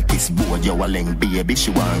the notice board. You a leng baby, she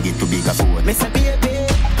want get too big a food. Miss a baby,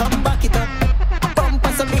 come back it up. Bump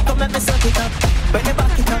us a big, come let me suck it up. When you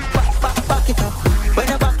back it up, back it up. When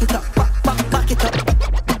you back it up, back it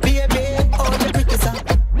up. Baby, all the pretties up.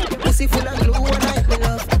 Pussy full of glue and I me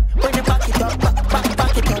love. When you back it up,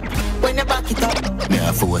 back it up. When you back it up. Me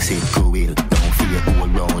a force it cruel. Don't fear all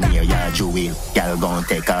round here, yeah, jewel. Girl gon'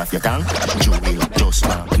 take off your tongue. Jewel, just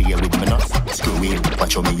now play with me nuts. Screw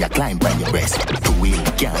watch how me a climb by your breast. Two wheel,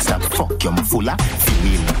 can't stop, fuck you, me fuller.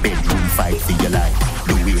 Feel bedroom fight for your life.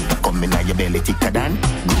 Do wheel, come in your belly thicker than.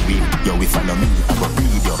 Do wheel, yo if I know me, I go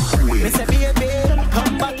breathe you. Wheel. Miss a baby,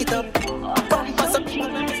 come back it up. Bump us up. Take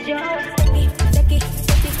it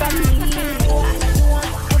from me.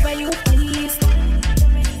 Whatever you please.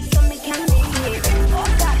 So me can live.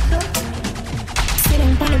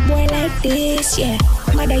 Sitting on a boy like this, yeah.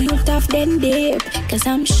 Mother you tough then dip, cause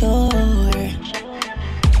I'm sure.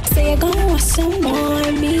 Say you gon' want some more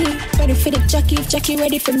of me. Ready for the jockey, if jockey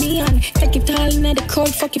ready for me on. Take it all in the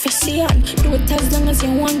crowd, fuck if you see on. Do it as long as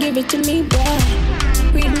you want, give it to me, boy.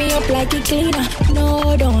 Read me up like a cleaner.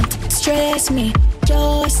 No, don't stress me.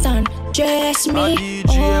 Just undress me.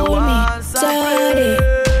 Hold me, dirty.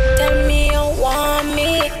 Tell me you want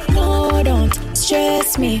me. No, don't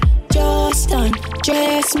stress me. Just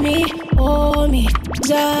undress me. Hold me,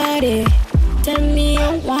 dirty. Tell me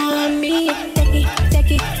you want me.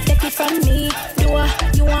 Take it from me. Do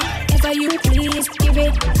what you want, ever you please. Give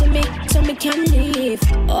it to me, so me can leave.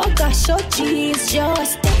 Oh gosh, oh jeez,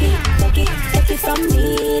 just take it from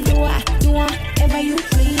me. Do what you want, ever you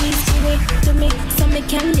please. Give it to me, so me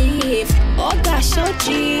can leave. Oh gosh, oh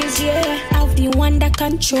jeez, yeah. Out you under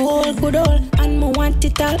control. Good old, and me want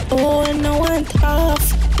it all, no want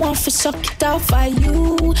half. Want to suck it off for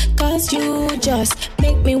you, cause you just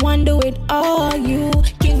make me want to do it all. You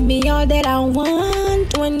give me all that I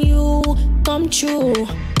want when you come true.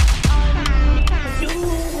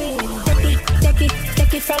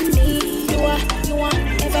 Take it from me. You want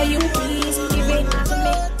whatever you please. Give it to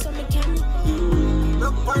me so me can.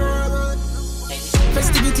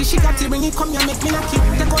 Festivity, she got it when you come here, make me knock you.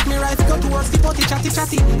 Take out me right, go towards the potty, chatty.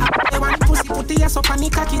 I want pussy, put the ass up and the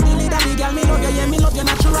cocky. Dilly dally, girl, me love you, yeah, me love you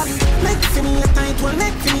naturally. Make for me a tight one,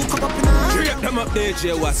 make for me come up in a hand. Straight them up,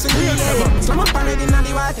 DJ, what's it? Straight them up. Slam up already, now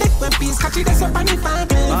the wild take one piece, catch it, that's up and the fine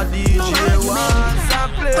play. DJ, what's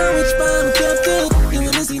up, play? Which palm kept it? You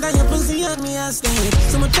wanna see that your pussy at me, I stay.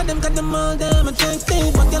 So much of them got them all damn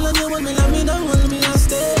attractive. But girl, I know what me love me, don't hold me, I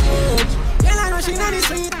stay. Girl, I know she not the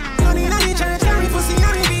street. Money in the church, carry pussy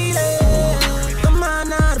on the relay. Come on,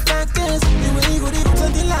 now the practice. The way you go, they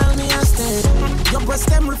don't allow me to stay. Your breast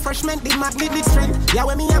them refreshment, the magnetic strength. Yeah,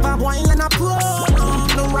 when me have a wine and a pro.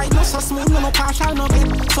 No right, no so smooth, no partial, no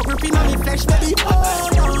bit. So gripping on the flesh, baby. Oh,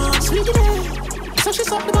 no, sweet today. So she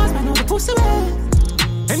suck the bars, man, know the pussy way.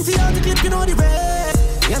 Empty out the clip, you know the way.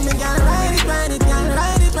 Yeah, me gotta ride it, girl, ride it, girl.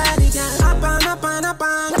 Up on.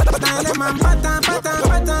 Style them and pattern.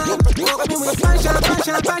 Walk me with passion.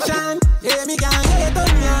 Yeah, me gotta get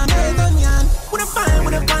on yan. With a fire,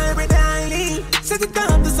 with daily. Set it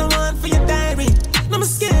down to someone for your diary. I'm a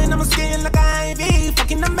skin like ivy.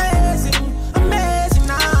 Fucking amazing,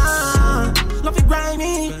 nah. Love it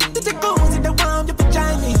grimy. Did you go to the world, you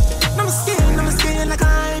vagina me. I'm a skin like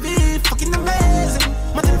ivy. Fucking amazing,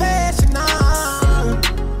 motivation, nah.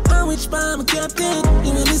 Which palm I kept it.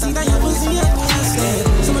 You really see that your pussy at me, I stay.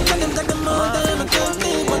 So I tell them got them all time, I kept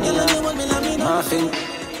it. But you love me, nothing.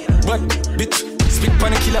 But, bitch, spit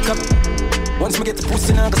pan a killer cup. Once me get the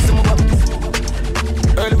pussy, now I got some up.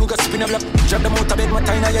 Early we got spin a block. Drop them out of bed, my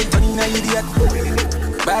time, I turn in a idiot.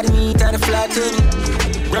 Body neat and a flat turn.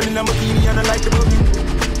 Running Lamborghini and I like the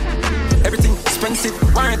boogie. Everything expensive.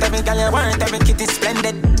 Warrant of me, gal, warrant of me, kitty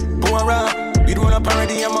splendid. Pour up, we doing a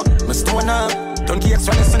parody, I'm a stone up. Don't get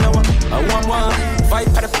extra listen now. I want fight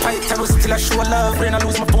for the fight. I was still a show love. When I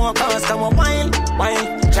lose my phone cause I want wine.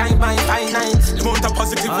 Giant by 5 nights. The amount of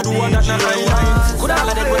positive we do one that not highlight. Could all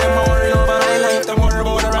of that with them worry over my life. Don't worry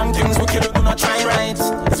about the wrong things. We kill it, do not try right.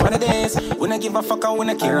 That's what it is. When I give a fuck, I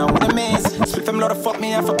wanna care, I wanna maze. Split them lot of fuck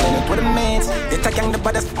me, I fuck it with the mates. They take young the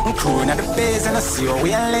baddest crew in the base. And I see how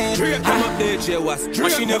we are late. Straight them up, DJ, what's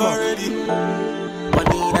she never ready.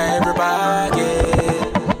 Money na everybody.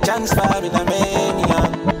 Chance for me na mania.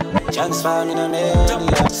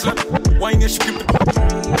 Wine she grip it.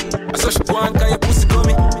 I saw she go and call your pussy to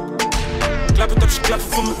me. Clap it up, she clap it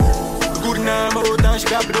for me. Good now, my road down, she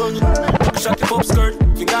grab it on you. Shot the pop skirt,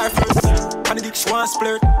 finger first. On the dick, she want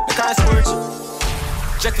splurt, the car splurge.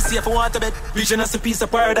 Check to see if I want a bed. Vision as a piece of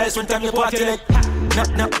paradise when time you party like.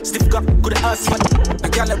 Knock, stiff cock, good ass fat. I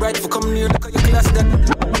got it right for coming near, look at your class that.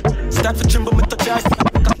 Start for trim, but me touch ice.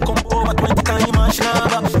 Come over 20 times, man, she nah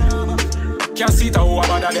back. Can't see it how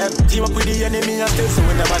about them. Team up with the enemy and still so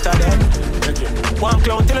when the matter them. One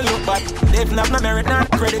clown till I look back. They've not no merit,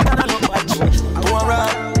 not credit, and I look back. Pour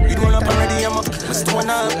up, you don't up already, I'm up. I'm stone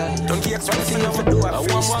up. Don't get extra, see you for do a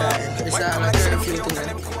freestyle. It's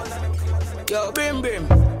all yo, brim.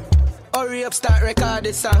 Hurry up, start record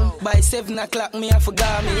the song. By 7 o'clock, me I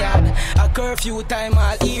forgot me yard. A curfew time,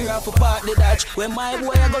 I'll hear for part the dodge. When my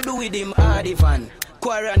boy I go do with him, hardy van.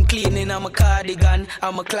 Quarant cleaning, I'm a cardigan,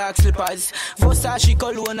 I'm a Clark slippers. Versace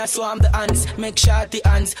cologne, so I'm the hands. Make shorty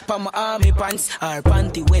hands, pa my army pants. Her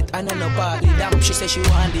panty wet and I no party damn. She say she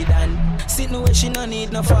want it done. Sitting where she no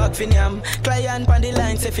need no fuck for yam. Client pan the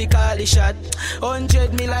line, say fi call the shot.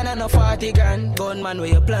 100 million and no 40 grand. Gunman, where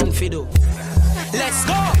you plan fi do? Let's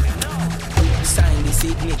go! Sign the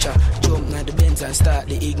signature, jump na the Benz and start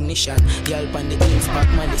the ignition. Girl pan the inspark,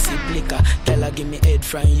 man the sip liquor. Tell her give me head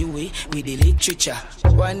from you with the literature.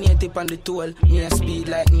 180 on the toll, me a speed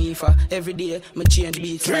like me for every day. Me change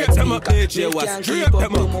beats like speaker. Me can't keep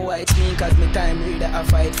up to my white sneakers. Me time reader a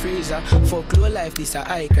fight freezer. Fuck low life, this a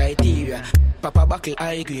high criteria. Papa buckle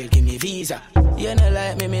high grade, give me visa. You no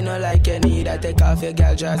like me no like you neither. Take off your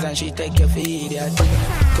girl dress and she take your feed.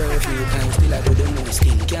 Curfew time, still I do the most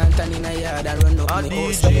thing. Can't turn in a yard and run up me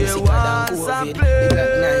house. I'm sicker than COVID. The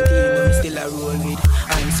Glock 19, but me still a roll with.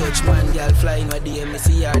 I'm such man, girl flying with the me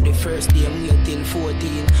see her the first day. I'm waiting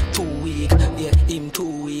 14, 2 week. Yeah, him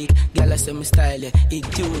 2 week. Girl I say me style, yeah, it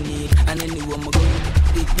too neat. And anyway me go,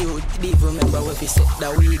 it do. Leave remember if you set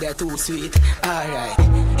that weed that too sweet. Alright,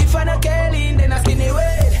 if I not Kelly, then I skinny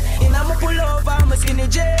weight. in, I'ma pull over, I'm a skinny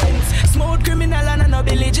jeans. Smooth criminal and I no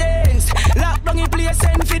Billy James. Lock down in place,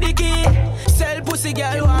 send for the key. Sell pussy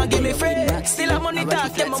girl, you want give me free. Still a money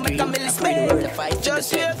talk, them make a million spend.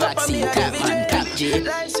 Just here for me and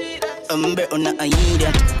I'm better not I need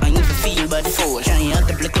that. I need to feel bad for. Trying out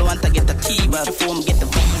the black, I want to get the tea, but before me get the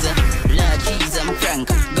visa. Lord Jesus, I'm crank.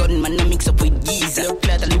 Gunman, I mix up with geezer. Look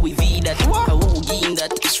like a Louis V that. I won't give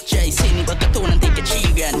that. Try saying but I tone and take a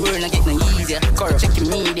 $3 grand. We're not getting easier. Check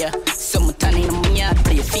your media. Summertime in the yard,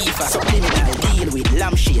 play FIFA. Subliminal deal with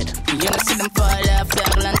lampshade. You know see them fall off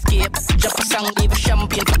dark landscape. Drop a song, give a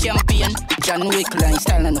champagne for campaign. John Wick line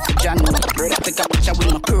style and for John Wick. Brother take a picture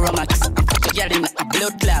with my Pro Max. I'm fucking yelling a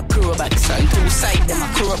blood clap Pro Max. On two side them a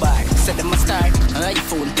crowbar. Set them a star.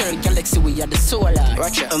 iPhone, third galaxy, we are the solar.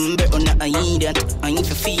 Roger, I'm better on the idiot. I need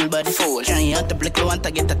to feel bad for. Trying out the black, I want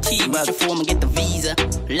to get the T-bag before me get the visa.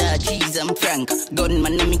 Lord Jesus, I'm frank.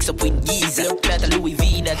 Gunman, I mix up with geezer. Look like a Louis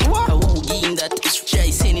V that. I won't give that. Try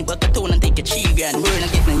saying it, but I tone and take a $3 grand. We're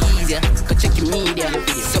not getting easier. Go check your media.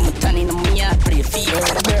 Summertime in the yard, play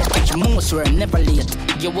FIFA. Catch a moose, we're never late.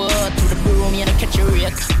 You walk to the broom, you don't catch a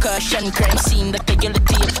rake. Caution, crime scene, that they get the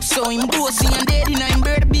tape. So I'm bossy and dead in I'm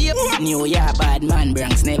bird babe. New York, bad man,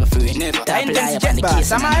 Bronx, never free. Never. Intence jet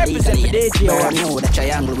boss, I'm a represent for Teejay. I know the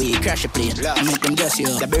triangle, we crash a plane. I make them just you,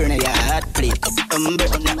 the burner, your hot plate. I'm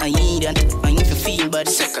better than I need it. I need to feel bad.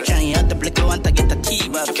 Trying out the black, I want to get the tea,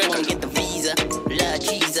 but I can't get the visa. Lord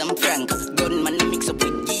Jesus, I'm frank. Gunman, I mix up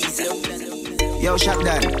with geezer. Yo, shop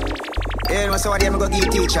done. Hey, what's what I'm gonna give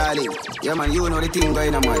Teejay, Charlie? Yeah, man, you know the thing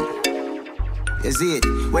going on, man. You see it?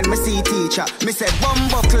 When me see teacher, me say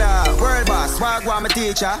Bumbo Club, world boss, wag want me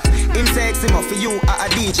teacher. Him say him up for you a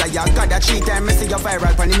DJ. Ya got that 3 times, me see you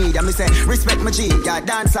viral on the media. Me say respect my G, ya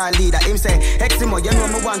dancehall leader. Him say Eximo, you know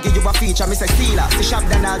me want give you a feature. Me say Steeler, the shop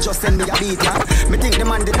then I'll just send me a beat ya. Me think the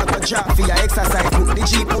man did not go drop for your exercise book. The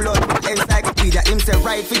G pull out encyclopedia. Him say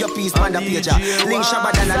write for your piece on the page. Link Shabba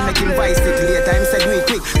then I'll make him vice it later. Him say do it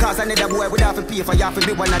quick, cause another boy would have to pay for you have to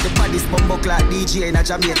be one of the baddest Bumbo Club DJ in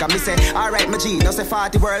Jamaica. Me say alright my G, no say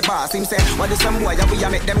 40 world boss. Him say, what do some boy we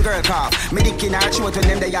make them girl cough? Me dick in her throat when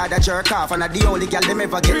them they are the jerk off. And the only girl them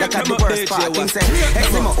ever get that the worst part. Him say,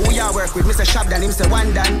 Eximo, who ya work with? Me say shop then him say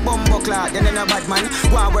one dan, Bumbo Clad, then a bad man.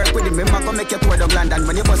 Go and work with him, me go make you tour of London.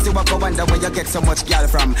 When you bust you walk, I wonder where you get so much girl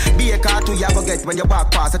from. Be a car to you go get when you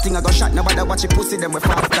walk past. I think I go shot, nobody watch you pussy them with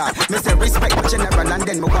fast start. Me say respect the general and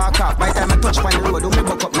then me walk off. By the time I touch on the road, do me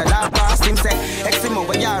buck up the lap past. Him say, Eximo,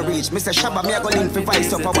 where you reach? Me say Shabba, me I go link for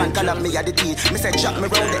vice up for one call up me at the teeth. Me say chop me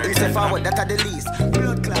round the him say forward, that are the least.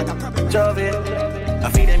 Blood clot, I probably Jove, I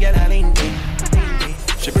feed them get a link.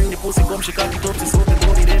 She bring the pussy come, she cock it up, she soak the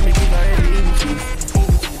body, then me give her every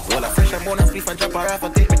inch. All a fresh and bonus, beef and chop her off,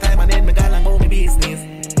 and take me time and then me gal and go me business.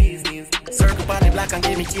 Circle on the black and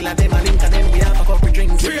give me killer, them a link and then we have a couple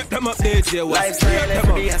drinks. Break them up, Teejay. Lifestyle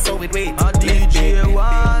every day, I saw it wait. On DJ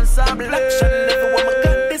wants some black shot, never want my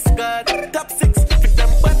gun, this guard. Top 6, fit them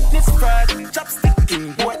badness fraud. Chopstick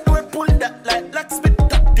king, boy, do I pull that like locksmith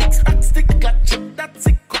tactics. Rock stick, got chip, that's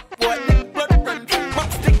it. Boy, neck blood run,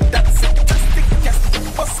 mop stick, that's it. Just stick, yes,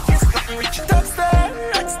 bust kiss, like rich. Rockstar,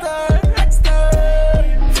 rockstar, rockstar.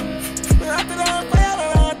 After that, fire,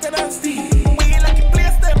 after that, Steve. We like a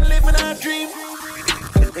place, them living our dream.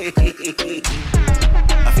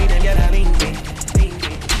 I feel them get a link.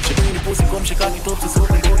 She bring the pussy come, she cock it up, she soak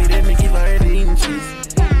the body, then me give her the inches.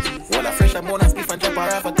 All a fresh and bonus, beef and chop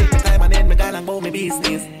her off, and take my time and then me gal and go me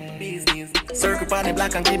business. Circle on the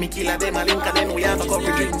black and give me killer, them a link and then we have a couple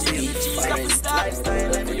drinks.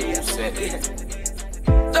 Lifestyle every day.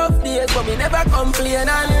 Tough days, but me never complain.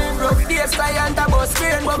 And rough days, client a bus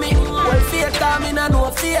screen. But me well faith, cause me no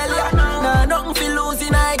failure. Nah, nothing for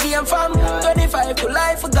losing, I game from 25 to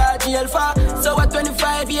life, for God jail for. So at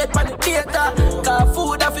 25, yet pan the theater. Cause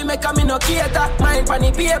food have to make a me no cater. Mine pan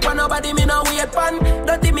the paper, nobody me no wait pan.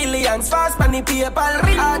 30 millions fast pan the paper.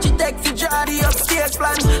 Architect for draw the upstairs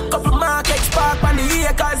plan. Couple markets park pan the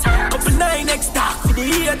acres. Couple 9x stock for the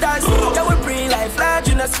haters. Yeah, we pre-life large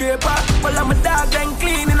in a scraper. Well, I'm a dog then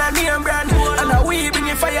clean in a name brand. And a we bring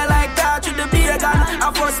the fire like that to the vegan.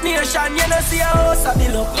 A first nation, you know see a house a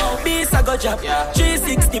bill up. Beast a go job,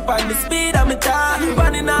 360 on the speed of me tar.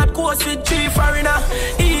 Running out coast with 3 foreigner.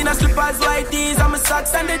 In a slippers like these, I'm a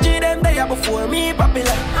socks and the G them there before me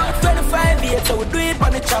popular. 25 years, so we do it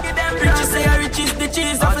on the chop. Riches say a riches the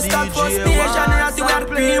cheese of a stock for station. And I think we have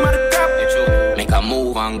cream of the crop. Make a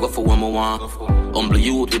move and want, go for what I want. Humble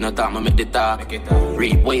youth, we not talk, me make the talk.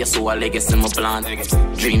 Read way so I legacy my plan.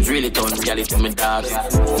 Dreams really turn reality, me dogs.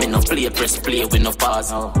 Me no play, press play with no pause.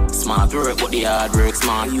 Smart work, but the hard work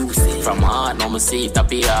smart. From my heart, now me see it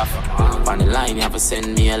pay off. On the line, you have to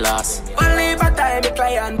send me a loss. Only if I time, me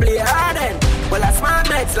client play hard then. Well, I smart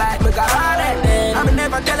mates like me got hard then. I me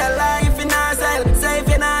never tell a lie if you not sell. Say if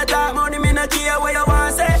you not talk money, me not care what you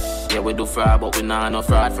want say. Yeah, we do fraud, but we not no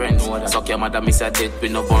fraud friends. Suck your mother, miss a dead, we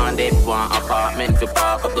no want dead. Want apartment, we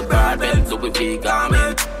park up the broadband, so we big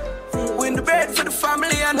garment. Win the bread for the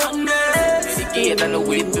family and nothing else. Dedicate and the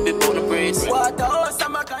weight, we be born to praise. What the house,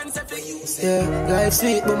 I'm a concept for you. Yeah, life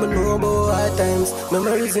sweet, but me know about hard times.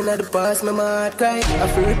 Memories in the past, my heart cry. I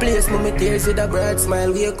feel replace my tears with a bright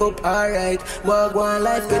smile. Wake up, alright. Walk one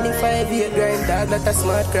life, 25 year grind. Dog, not a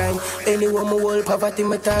smart crime. Anyone my whole poverty,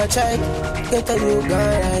 my touch, right? Get a new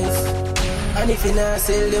guys. And if you not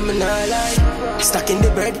sell them, I not lie. Stacking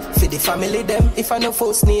the bread for the family them. If I no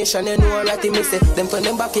First Nation, you know a lot of me say. Them turn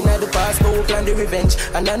them back in the past, but plan the revenge.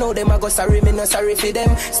 And I know them I go sorry, me no sorry for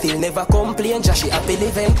them. Still never complain, JAHSHII happy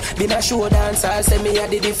living. Been a show dance, I'll say me a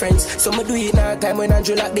the difference. So me do it now time when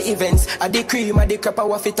Andrew like the events. I the cream, I the crap, I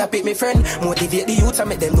waff it up it, me friend. Motivate the youths and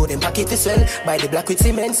make them know them pocket is well. Buy the black with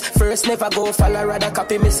cements. First never go follow, rather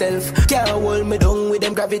copy myself. Can't hold me down with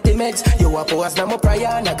them gravity meds. You a pause now my prayer,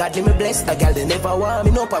 and I got me blessed. Girl, they never want me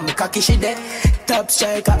no pa me cocky she dead. Top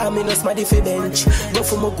striker, I'm in a smarty for bench. Go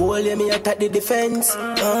for my goal, yeah, me attack the defense.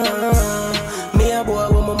 Me a boy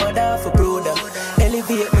with my mother for brother.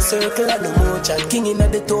 Elevate my circle and no motion. King in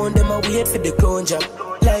the town, them a wait for the crown job.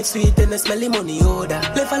 Life sweet and a smelly money order.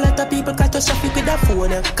 Left a lot of people catastrophic with that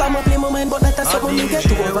phone. Come up play my mind, but not a something me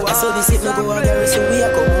get over. So this it no go again, so we a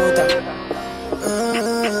come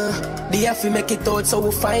out. They have to make it out, so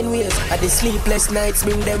we find ways. And the sleepless nights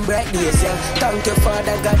bring them bright days, yeah. Thank you,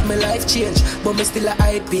 Father, God, my life changed. But me still a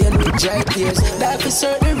high pain with dry tears. That for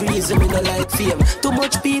certain reason, me no like fame. Too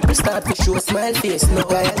much people start to show smile face. No,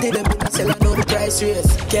 I tell them, sell I know the price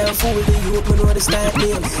raise. Can't fool the youth, me know the start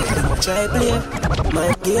names. Try play,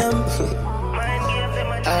 my game.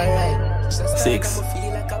 Alright. 6.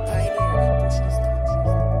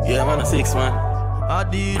 Yeah, man, a 6, man. A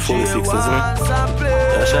DJ 46 wants man. to play.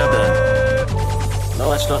 Yeah, SHIIZBAD. No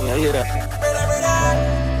watch nothing, you hear that?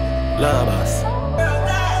 Labas.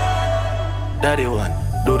 Daddy one.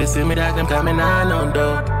 Do this with me, dog, them coming on, no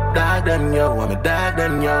dog. Dog them, yo, I'm a dog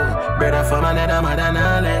them, yo. Brother from another mother,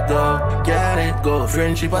 now let go. Yeah, let go.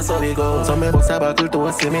 Friendship, that's how we go. So me bust a buckle to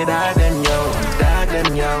us, see me, dog them, yo. Dog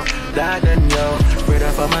them, yo. Dog them, yo.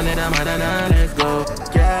 Brother from another mother, now let go.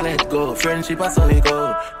 Yeah, let go. Friendship, that's how we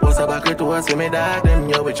go. Bust a buckle to us, see me, dog them,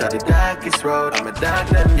 yo. We try the darkest road, I'm a dog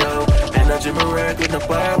them, yo. Energy, me work with the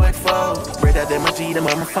bar with foe. Brother, them a G, them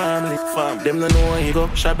a my family. Them no know where you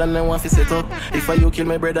go. Shot them, they want to set up. If you kill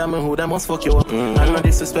my brother, me who, that must fuck you up. I no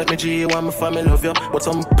disrespect me G, want my family love you. But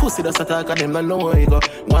some pussy that's attack at them, don't know where you go.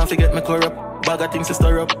 Want to get me corrupt, bag of things to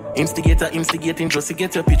stir up. Instigator, instigating just to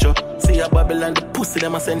get your picture. See a Babylon, the pussy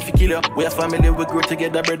them a send for kill you. We a family, we grow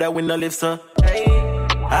together, brother, we no live so. Hey.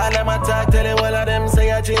 All them attack, tell you all of them say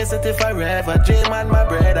I chase it forever. J-man, my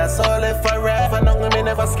brother, so live forever. No, me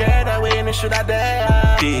never scared away, me shoulda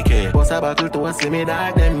die. TK, boss a buckle to us, see me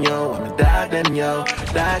dog them, yo. I'm a dog them, yo.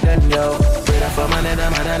 Dog them, yo. Brother from another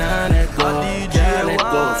mother, now let go. Yeah, let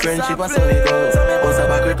go. Friendship, that's how it goes. Boss a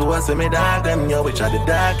buckle to us, see me dog them, yo. We try the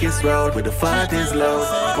darkest road, with the farthest lows.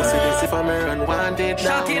 Pussy this if I'm unwanted now.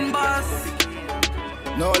 Shocking boss.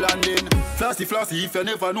 No landing, flossy, if you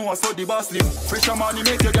never know I saw the boss live. Fresher money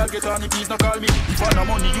make your girl get on the please no call me. If I no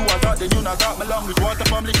money you a talk, then you not talk my language. Water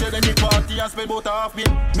family tell them you party and spend about a half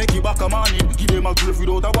bill. Make you back a morning, give them a grave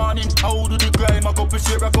without a warning. How do the crime, a couple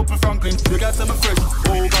share, a couple Franklin. You got some fresh,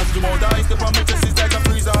 oh gosh, the mouth I step on my chest is like a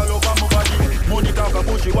freeze all over my body. Money talk a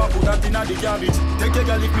push you up, put that in the garbage. Take your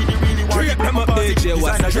girl if you really want it, make a party.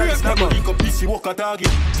 Design a girl, snap a link up, this she walk a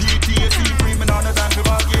target. DTSC, free me on the time for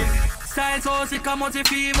bargain. Style so sick, I'm on the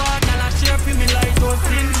fever. Girl, I share for me like those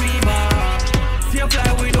thin fever. See a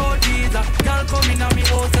fly without visa. Girl come in on me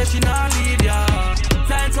house, say she not leave ya.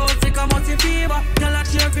 Style so sick, I'm on the fever. Girl, I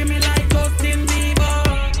share for me like those thin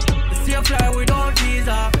fever. See a fly without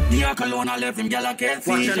visa. The Alkaline, I left him, girl, I can't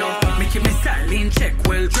see ya. Me keep me style in check,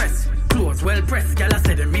 well dressed. Clothes well pressed, girl, I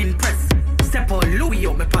said them impressed. Step on Louis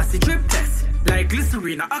up, me pass the drip test. Like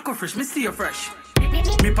glycerine, I go fresh, me see you fresh.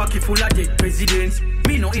 Me pocket full of dead presidents.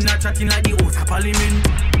 Me no in a chatting like the host of parliament.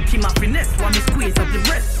 Keep my finesse while me squeeze up the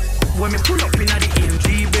breast. When me pull up in a the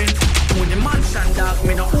AMG bench. When the mansion dark,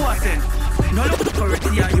 me no open. No look correct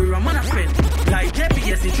here, you're a man of friend. Like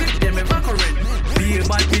GPS, it drip them evaporate. Be a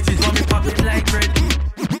bad bitches when me pocket like bread.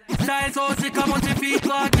 Style so sick, I'm on the feet,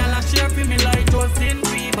 but girl, I share for me like those thin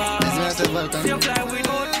feet.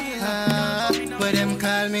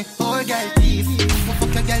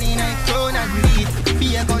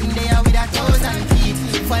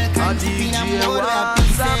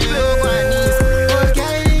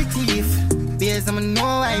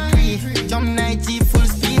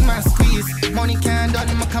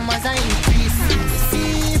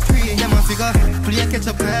 Pull your catch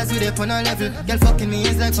up cause we dey on a level. Girl fucking me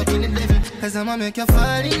is like fucking the devil. Cause I'ma make you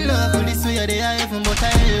fall in love. Pull this way you dey heaven, but I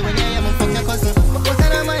hate when you hear me fuck your cousin. But I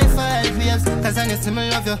know my 5 years, cause I know me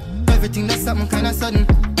love you. Everything that's something kinda sudden.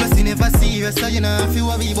 Plus you never serious, so you know if you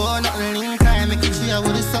worry about nothing. Link time, make it share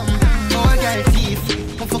with something. Oh girl thief,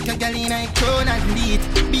 come fuck your girl in a crown and lead.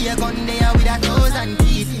 Be a gun there with 1,000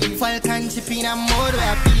 teeth. Falcon chip in a mode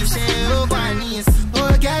where I feel share over my knees.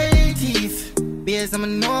 Oh girl thief, because I'ma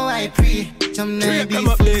know I pray. Jump now be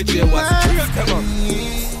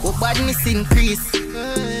oh badness increase.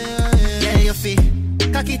 Yeah you feel,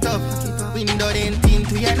 cock it up. Window then team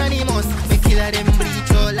to your anonymous. We killer them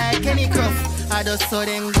bleach out like any cuff. I just saw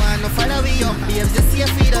them go and no follow we up. Babes just see you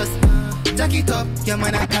feed us. Jack it up, your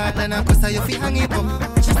man a cart and a cause you fi hang it up.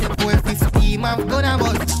 She said 450, man gun a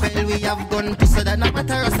bust. Well we have gun to so that not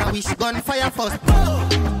matter us. I wish gun fire first.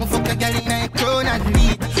 I fuck a girl in a crown and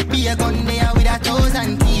lead. Be a gun there with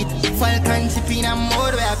 1,000 teeth. Falcon chip in a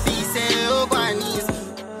mode where I be say oh go on knees.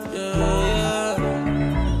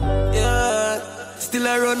 Still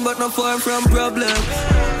I run but not far from problems.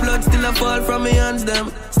 Blood still I fall from my hands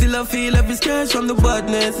them. Still I feel every scratch from the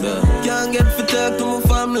badness. Can't get fit talk to my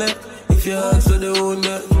family. If you ask for the own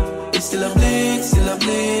that it's still a bleed, still a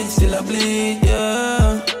bleed, still a bleed,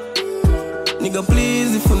 yeah. Nigga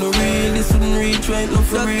please, if you no real, this wouldn't reach right no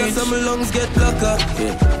for reach. Doctor, some lungs get blocked up.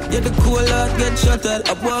 Yeah, the cool heart get shattered.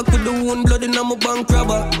 I walk with the wound blood in my bank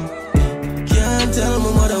robber. Can't tell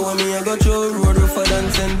my mother when me I go through road rougher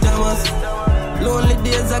than St. Thomas. Lonely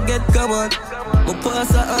days I get covered. My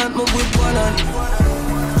pass a aunt, my whip one hand.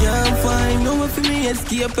 Can't find no way for me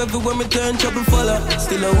escape everywhere me turn trouble follow.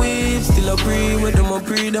 Still a weave, still a pre, with them a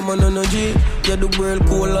pre, them on energy. Yeah, the world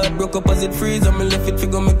cold heart broke up as it freeze. And me left it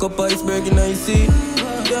figure make up iceberg in the sea.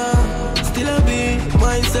 Yeah, still a be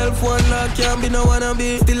myself one lot, can't be no wanna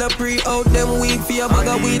be. Still a pre out them weak for a bag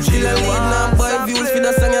of weed. Still a lead now buy views for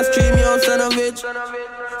the song I stream you out son of bitch.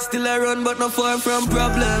 Still I run but not far from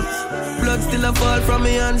problems. Blood still a fall from my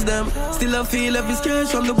hands them. Still I feel every scratch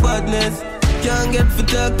from the badness. Can't get fit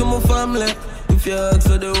talk to my family. If you ask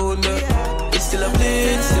for the own that it's still a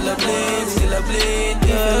bleed, still a bleed, still a bleed,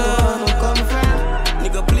 yeah.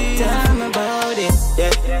 Nigga please tell me about it,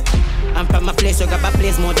 yeah. I'm from a place, you grab a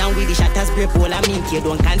place more than with the shatters break all I mean you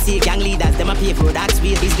don't can see gang leaders, them a pay for that's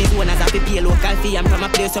real. Business owners have to pay local fee. I'm from a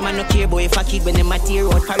place where man no care about if a kid when them a tear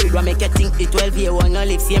out carried what make you think the 12-year one no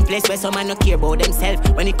live. Same place where some man no care about themselves.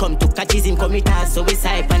 When it come to catches him come retard, so we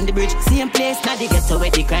side on the bridge. Same place, now they get so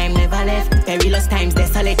where the crime never left. Perilous times,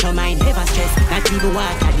 desolate your mind, never stress. Not even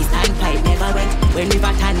water, the standpipe never wet. When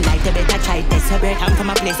river tan light, you better try test your breath. I'm from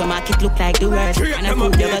a place where market look like the worst. And I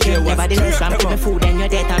food never get, nevertheless. I'm from food and you're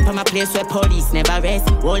dead. I'm from a place where police never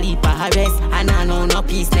rest, only for arrest, and I know no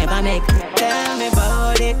peace never make. Tell me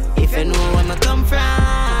about it, if you know where I come from.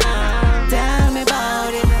 Tell me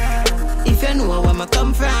about it, if you know where I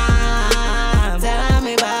come from. Tell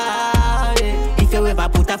me about it, if you ever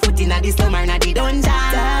put a foot in the slum or in the dungeon.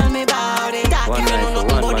 Tell me about it, if you know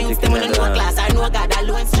nothing about the youth, them in no class, I know God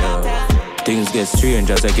alone strong. Things get strange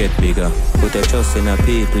as I get bigger. Put a trust in a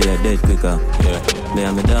people, you're dead quicker. Yeah. Me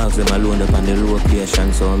and my dogs, them alone up on the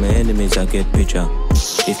location, so my enemies I get picture.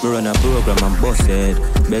 If me run a program, I'm busted.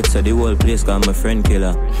 Bet so the whole place call my friend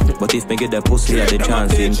killer. But if me get the pussy at the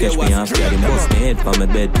chance, he catch me after him bust me head for my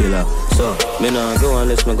bed pillar. So, me nah go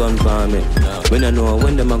unless my gun for me. We don't know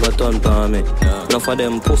when them a got turn for me. Enough of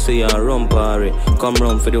them pussy and run party. Come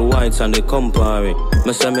round for the whites and they come party.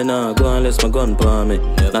 Me say me nah go unless my gun for me.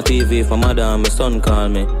 Not TV for mother and my son call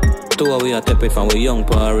me. Two we a tap it from we young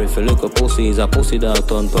party. If you look a pussy, is a pussy dog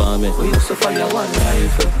turn for me. We used to fire one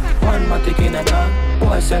rifle, one matic in a dog.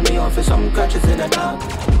 Boy send me off for some catches in a dog.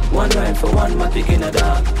 One rifle, one matic in a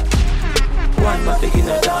dog. One matic in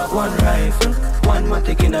a dog. One rifle, one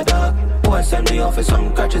matic in a dog. Boy send me off for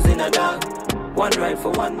some catches in a dog. One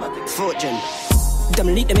rifle, one matic. Fortune.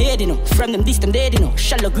 Them lead them head, you know. From them this, them dead, you know.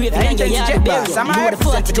 Shallow grave, and your yard burial. You know the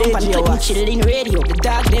fuck, you jump and click and chill in radio. The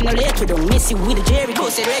dog, they no later, don't miss you with the Jerry. Go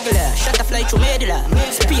say regular, shut the fly through medulla.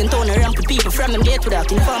 Spin turn around for people from them get to that.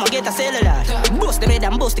 Informer get a cellular. Bust them head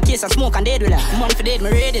and bust the case and smoke and dead with that. Money for dead, me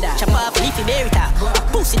ready that. Chop off, leafy berry top.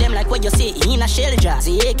 Pussy them like what you say, in a shell jar.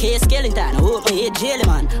 Say AK skeleton, I hope my head jelly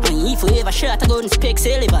man. And if we ever shot, I go and speak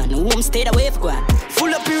Sullivan. Whom stayed away for one.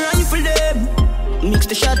 Full up your rifle them. Mix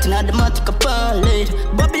the shot in the matic upon lid.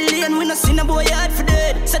 Babylon, we no seen a boy hard for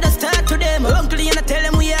dead. So they start to them, uncle and I tell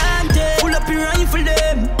them we haunted. Pull up your rifle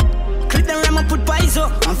them. Clip them ram and put pies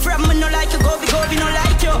up. I'm from me no like you, go we no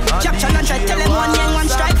like you. Capture and try tell them one young one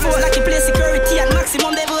strike for. Like you play security and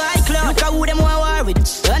maximum devil high club. Look at who them want war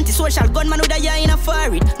with. Anti-social gunman with a eye in a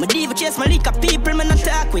far it. My diva evil chase my liquor. People me not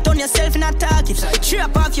talk with. On yourself in a target.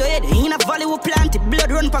 Trap off your head. In a valley we planted.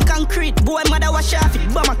 Blood run pan concrete. Boy mother wash off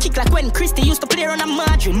it. Bomber kick like when Christy used to play on a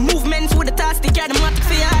margin. Movements with the task. They carry the matic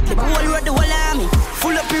for your athlete. Whole road the whole army.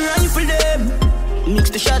 Full up your rifle them. Mix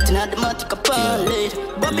the shot in the matic upon late.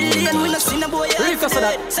 Babylon we not seen a boy. Rico said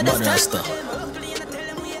that. So that's that.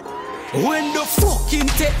 When the fucking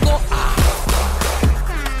take go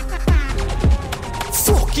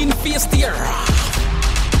fucking face tear.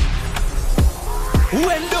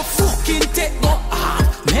 When the fucking take go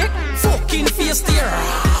make fucking face tear.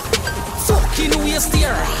 Fucking waist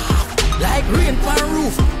tear. Like rain pan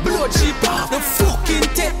roof, blood chip off. The fucking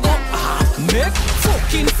take go make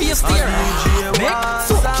fucking face tear. Make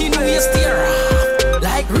fucking waist tear.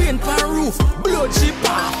 Like rain pan roof, blood chip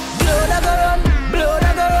off. Blood a go run, blood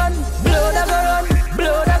a go run, blood a go run,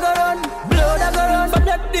 blood a go run, blood a go run. But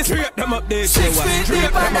that this rip them up there. 6 feet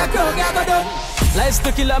deep and the crowd got done. Lies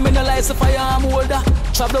to kill me no lies if I am holder.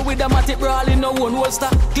 Travel with a matic brawling no one holster.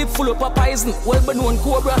 Clip full up of poison, well but known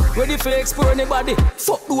cobra. Ready for explore anybody,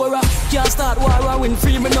 fuck Dora. Can't start war when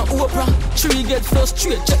free me no Oprah. Tree get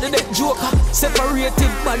frustrated, check the dead joker.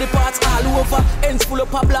 Separated body parts all over. Ends full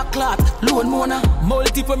up of black clot, lone mona.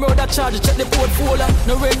 Multiple murder charge, check the portfolio.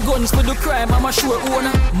 No red guns for the crime, I'm a sure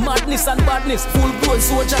owner. Madness and badness, full blown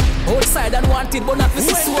soldier. Outside and wanted but not for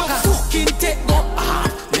the soaker. When the fucking take go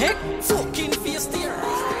make fucking face tear.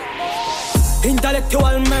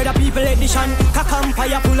 Intellectual murder people edition. Cock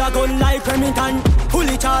empire full of gun like Remington.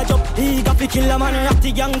 Fully charge up, eager fi kill a man. Rock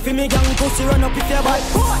the gang fi me gang. Pussy run up if you bad.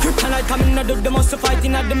 Kryptonite coming out of the muscle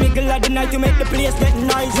fighting at the middle of the night to make the place get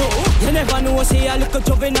nice. You never know, say a little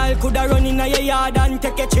juvenile coulda run in a your yard and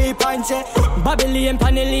take a cheap and say Babylon,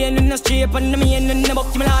 Panellian in the street and the man in the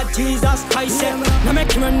book, my Lord Jesus Christ. Now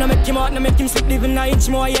make him run, now make him out, now make him sleep, living a inch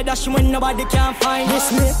more. Yeah, dash when nobody can find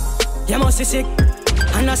this me. You must be sick.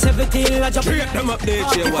 And a 17 I just break them up there,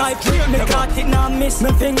 45 feet, me caught it now miss.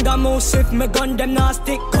 Me finger move swift, me gun them now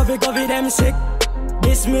stick. Covey them sick.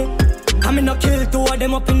 This me, I me no kill 2 of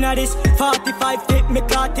them up in this. 45 feet, me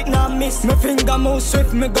caught it now miss. Me finger move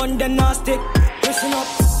swift, me gun them now stick. Listen up,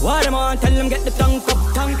 what them on, tell them get the tank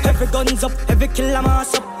up. Tank, every guns up, every killer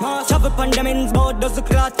mass up. Shove up on them ends, bout does the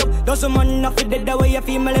clot up. Doesn't man off it dead the way you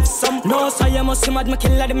feel me left some. No, so you must see mad, me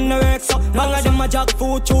killer them no works up. Bang of them a jack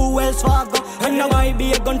food, 2 Wells Fargo. And now I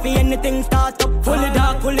be a gun for anything start up. Fully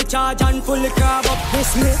dark, fully charge and fully crab up.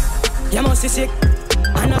 This me, you must be sick.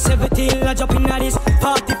 And a 17 I jump in at this.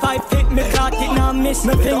 45 feet, me caught it now miss.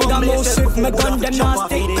 Me finger move swift, me gun them now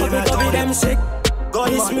stick. Cover them sick.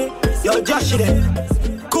 This me, yo JAHSHII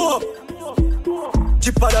there. Go up.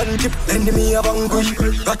 Chipper than chip, enemy a vanquish.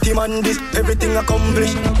 Got him on this, everything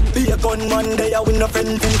accomplished. Be a gunman, they a win a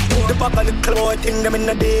friend too. The back of the claw, thing them in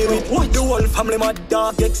a day with. The whole family mad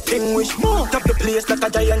dog extinguished. Tap the place like a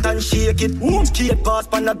giant and shake it. Skate past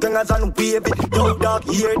pan the gangers and wave it. Yo dog,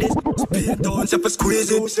 hear this. Spit down, step and squeeze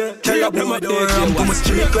it. Tell a boy door, I'm to my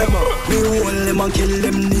street clever. Me hold them and kill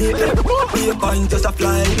them neatly. Be a pint just a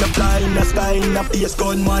fly in the sky. In a face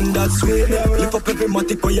gunman, that's sweet. Lift up every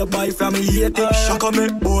matic for you buy from me, hate it. Shock me,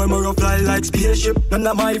 boy, more fly like spaceship. None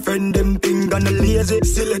of my friend them thing gonna lazy.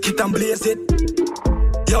 Select it and blaze it.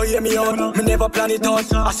 Yo, hear me out, me never plan it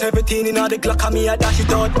out. I 17 in all the Glock and me I dash it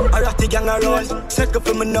out. I rat the gang around, second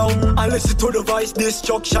for me now. And listen to the voice,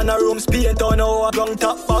 destruction a room paint on now. A long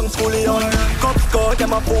top bangs fully on. Cops caught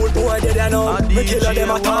them a fool, boy they don't know. Me killer them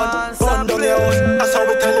a thought, burn down the house. That's how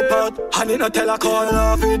we teleport, and in a tell a call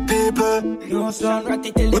off with people.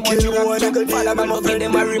 We kill one nigga, follow me my friend.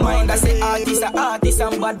 Them a reminder, say artist a artist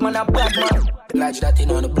and bad man a bad man. Lodge that in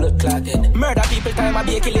on the blood clotted. Murder people time I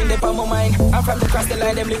be killing them on my mind. I'm from the cross the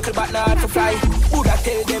line, them little but not hard to fly. Who that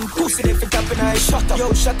tell them pussy them for tapping eye. Shut up,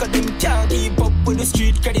 yo, shaka them can't keep up with the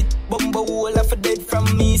street credit. Bumbo hole of a dead from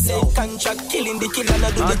me. Say contract killing the killer,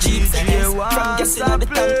 not do the cheap seconds. From guessing at the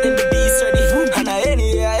tank, then the beast ready. And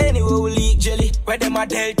anywhere we leak jelly. Where them are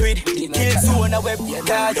dealt with. Kill zone a web.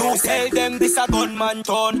 Yeah, you tell them this a gunman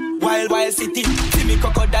town. Wild city. See me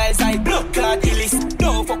crocodiles like blood clot illis.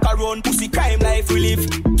 No fuck around pussy crime life we live.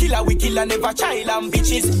 Killer we kill and never child and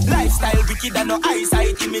bitches. Lifestyle wicked and no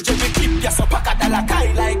eyesight image. Every clip just so pack a dollar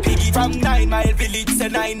kind like piggy. From 9 Mile Village say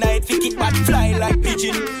 9 night fi kick back fly like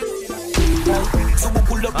pigeon. So we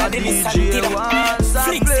pull up at the Nissan Tida.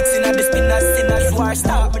 Fling 6 in the spinners, sinners war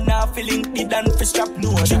start. Me now feeling the done for strap.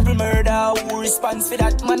 No triple murder, who responds for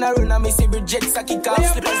that? Man I run and me see rejects a kick off.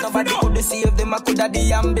 Slippers nobody could save them. I coulda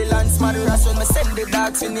the ambulance. Man rush when me send the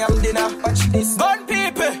dogs in the dinner. Watch this. Gun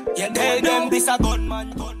people, yeah tell them this a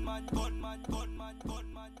gunman.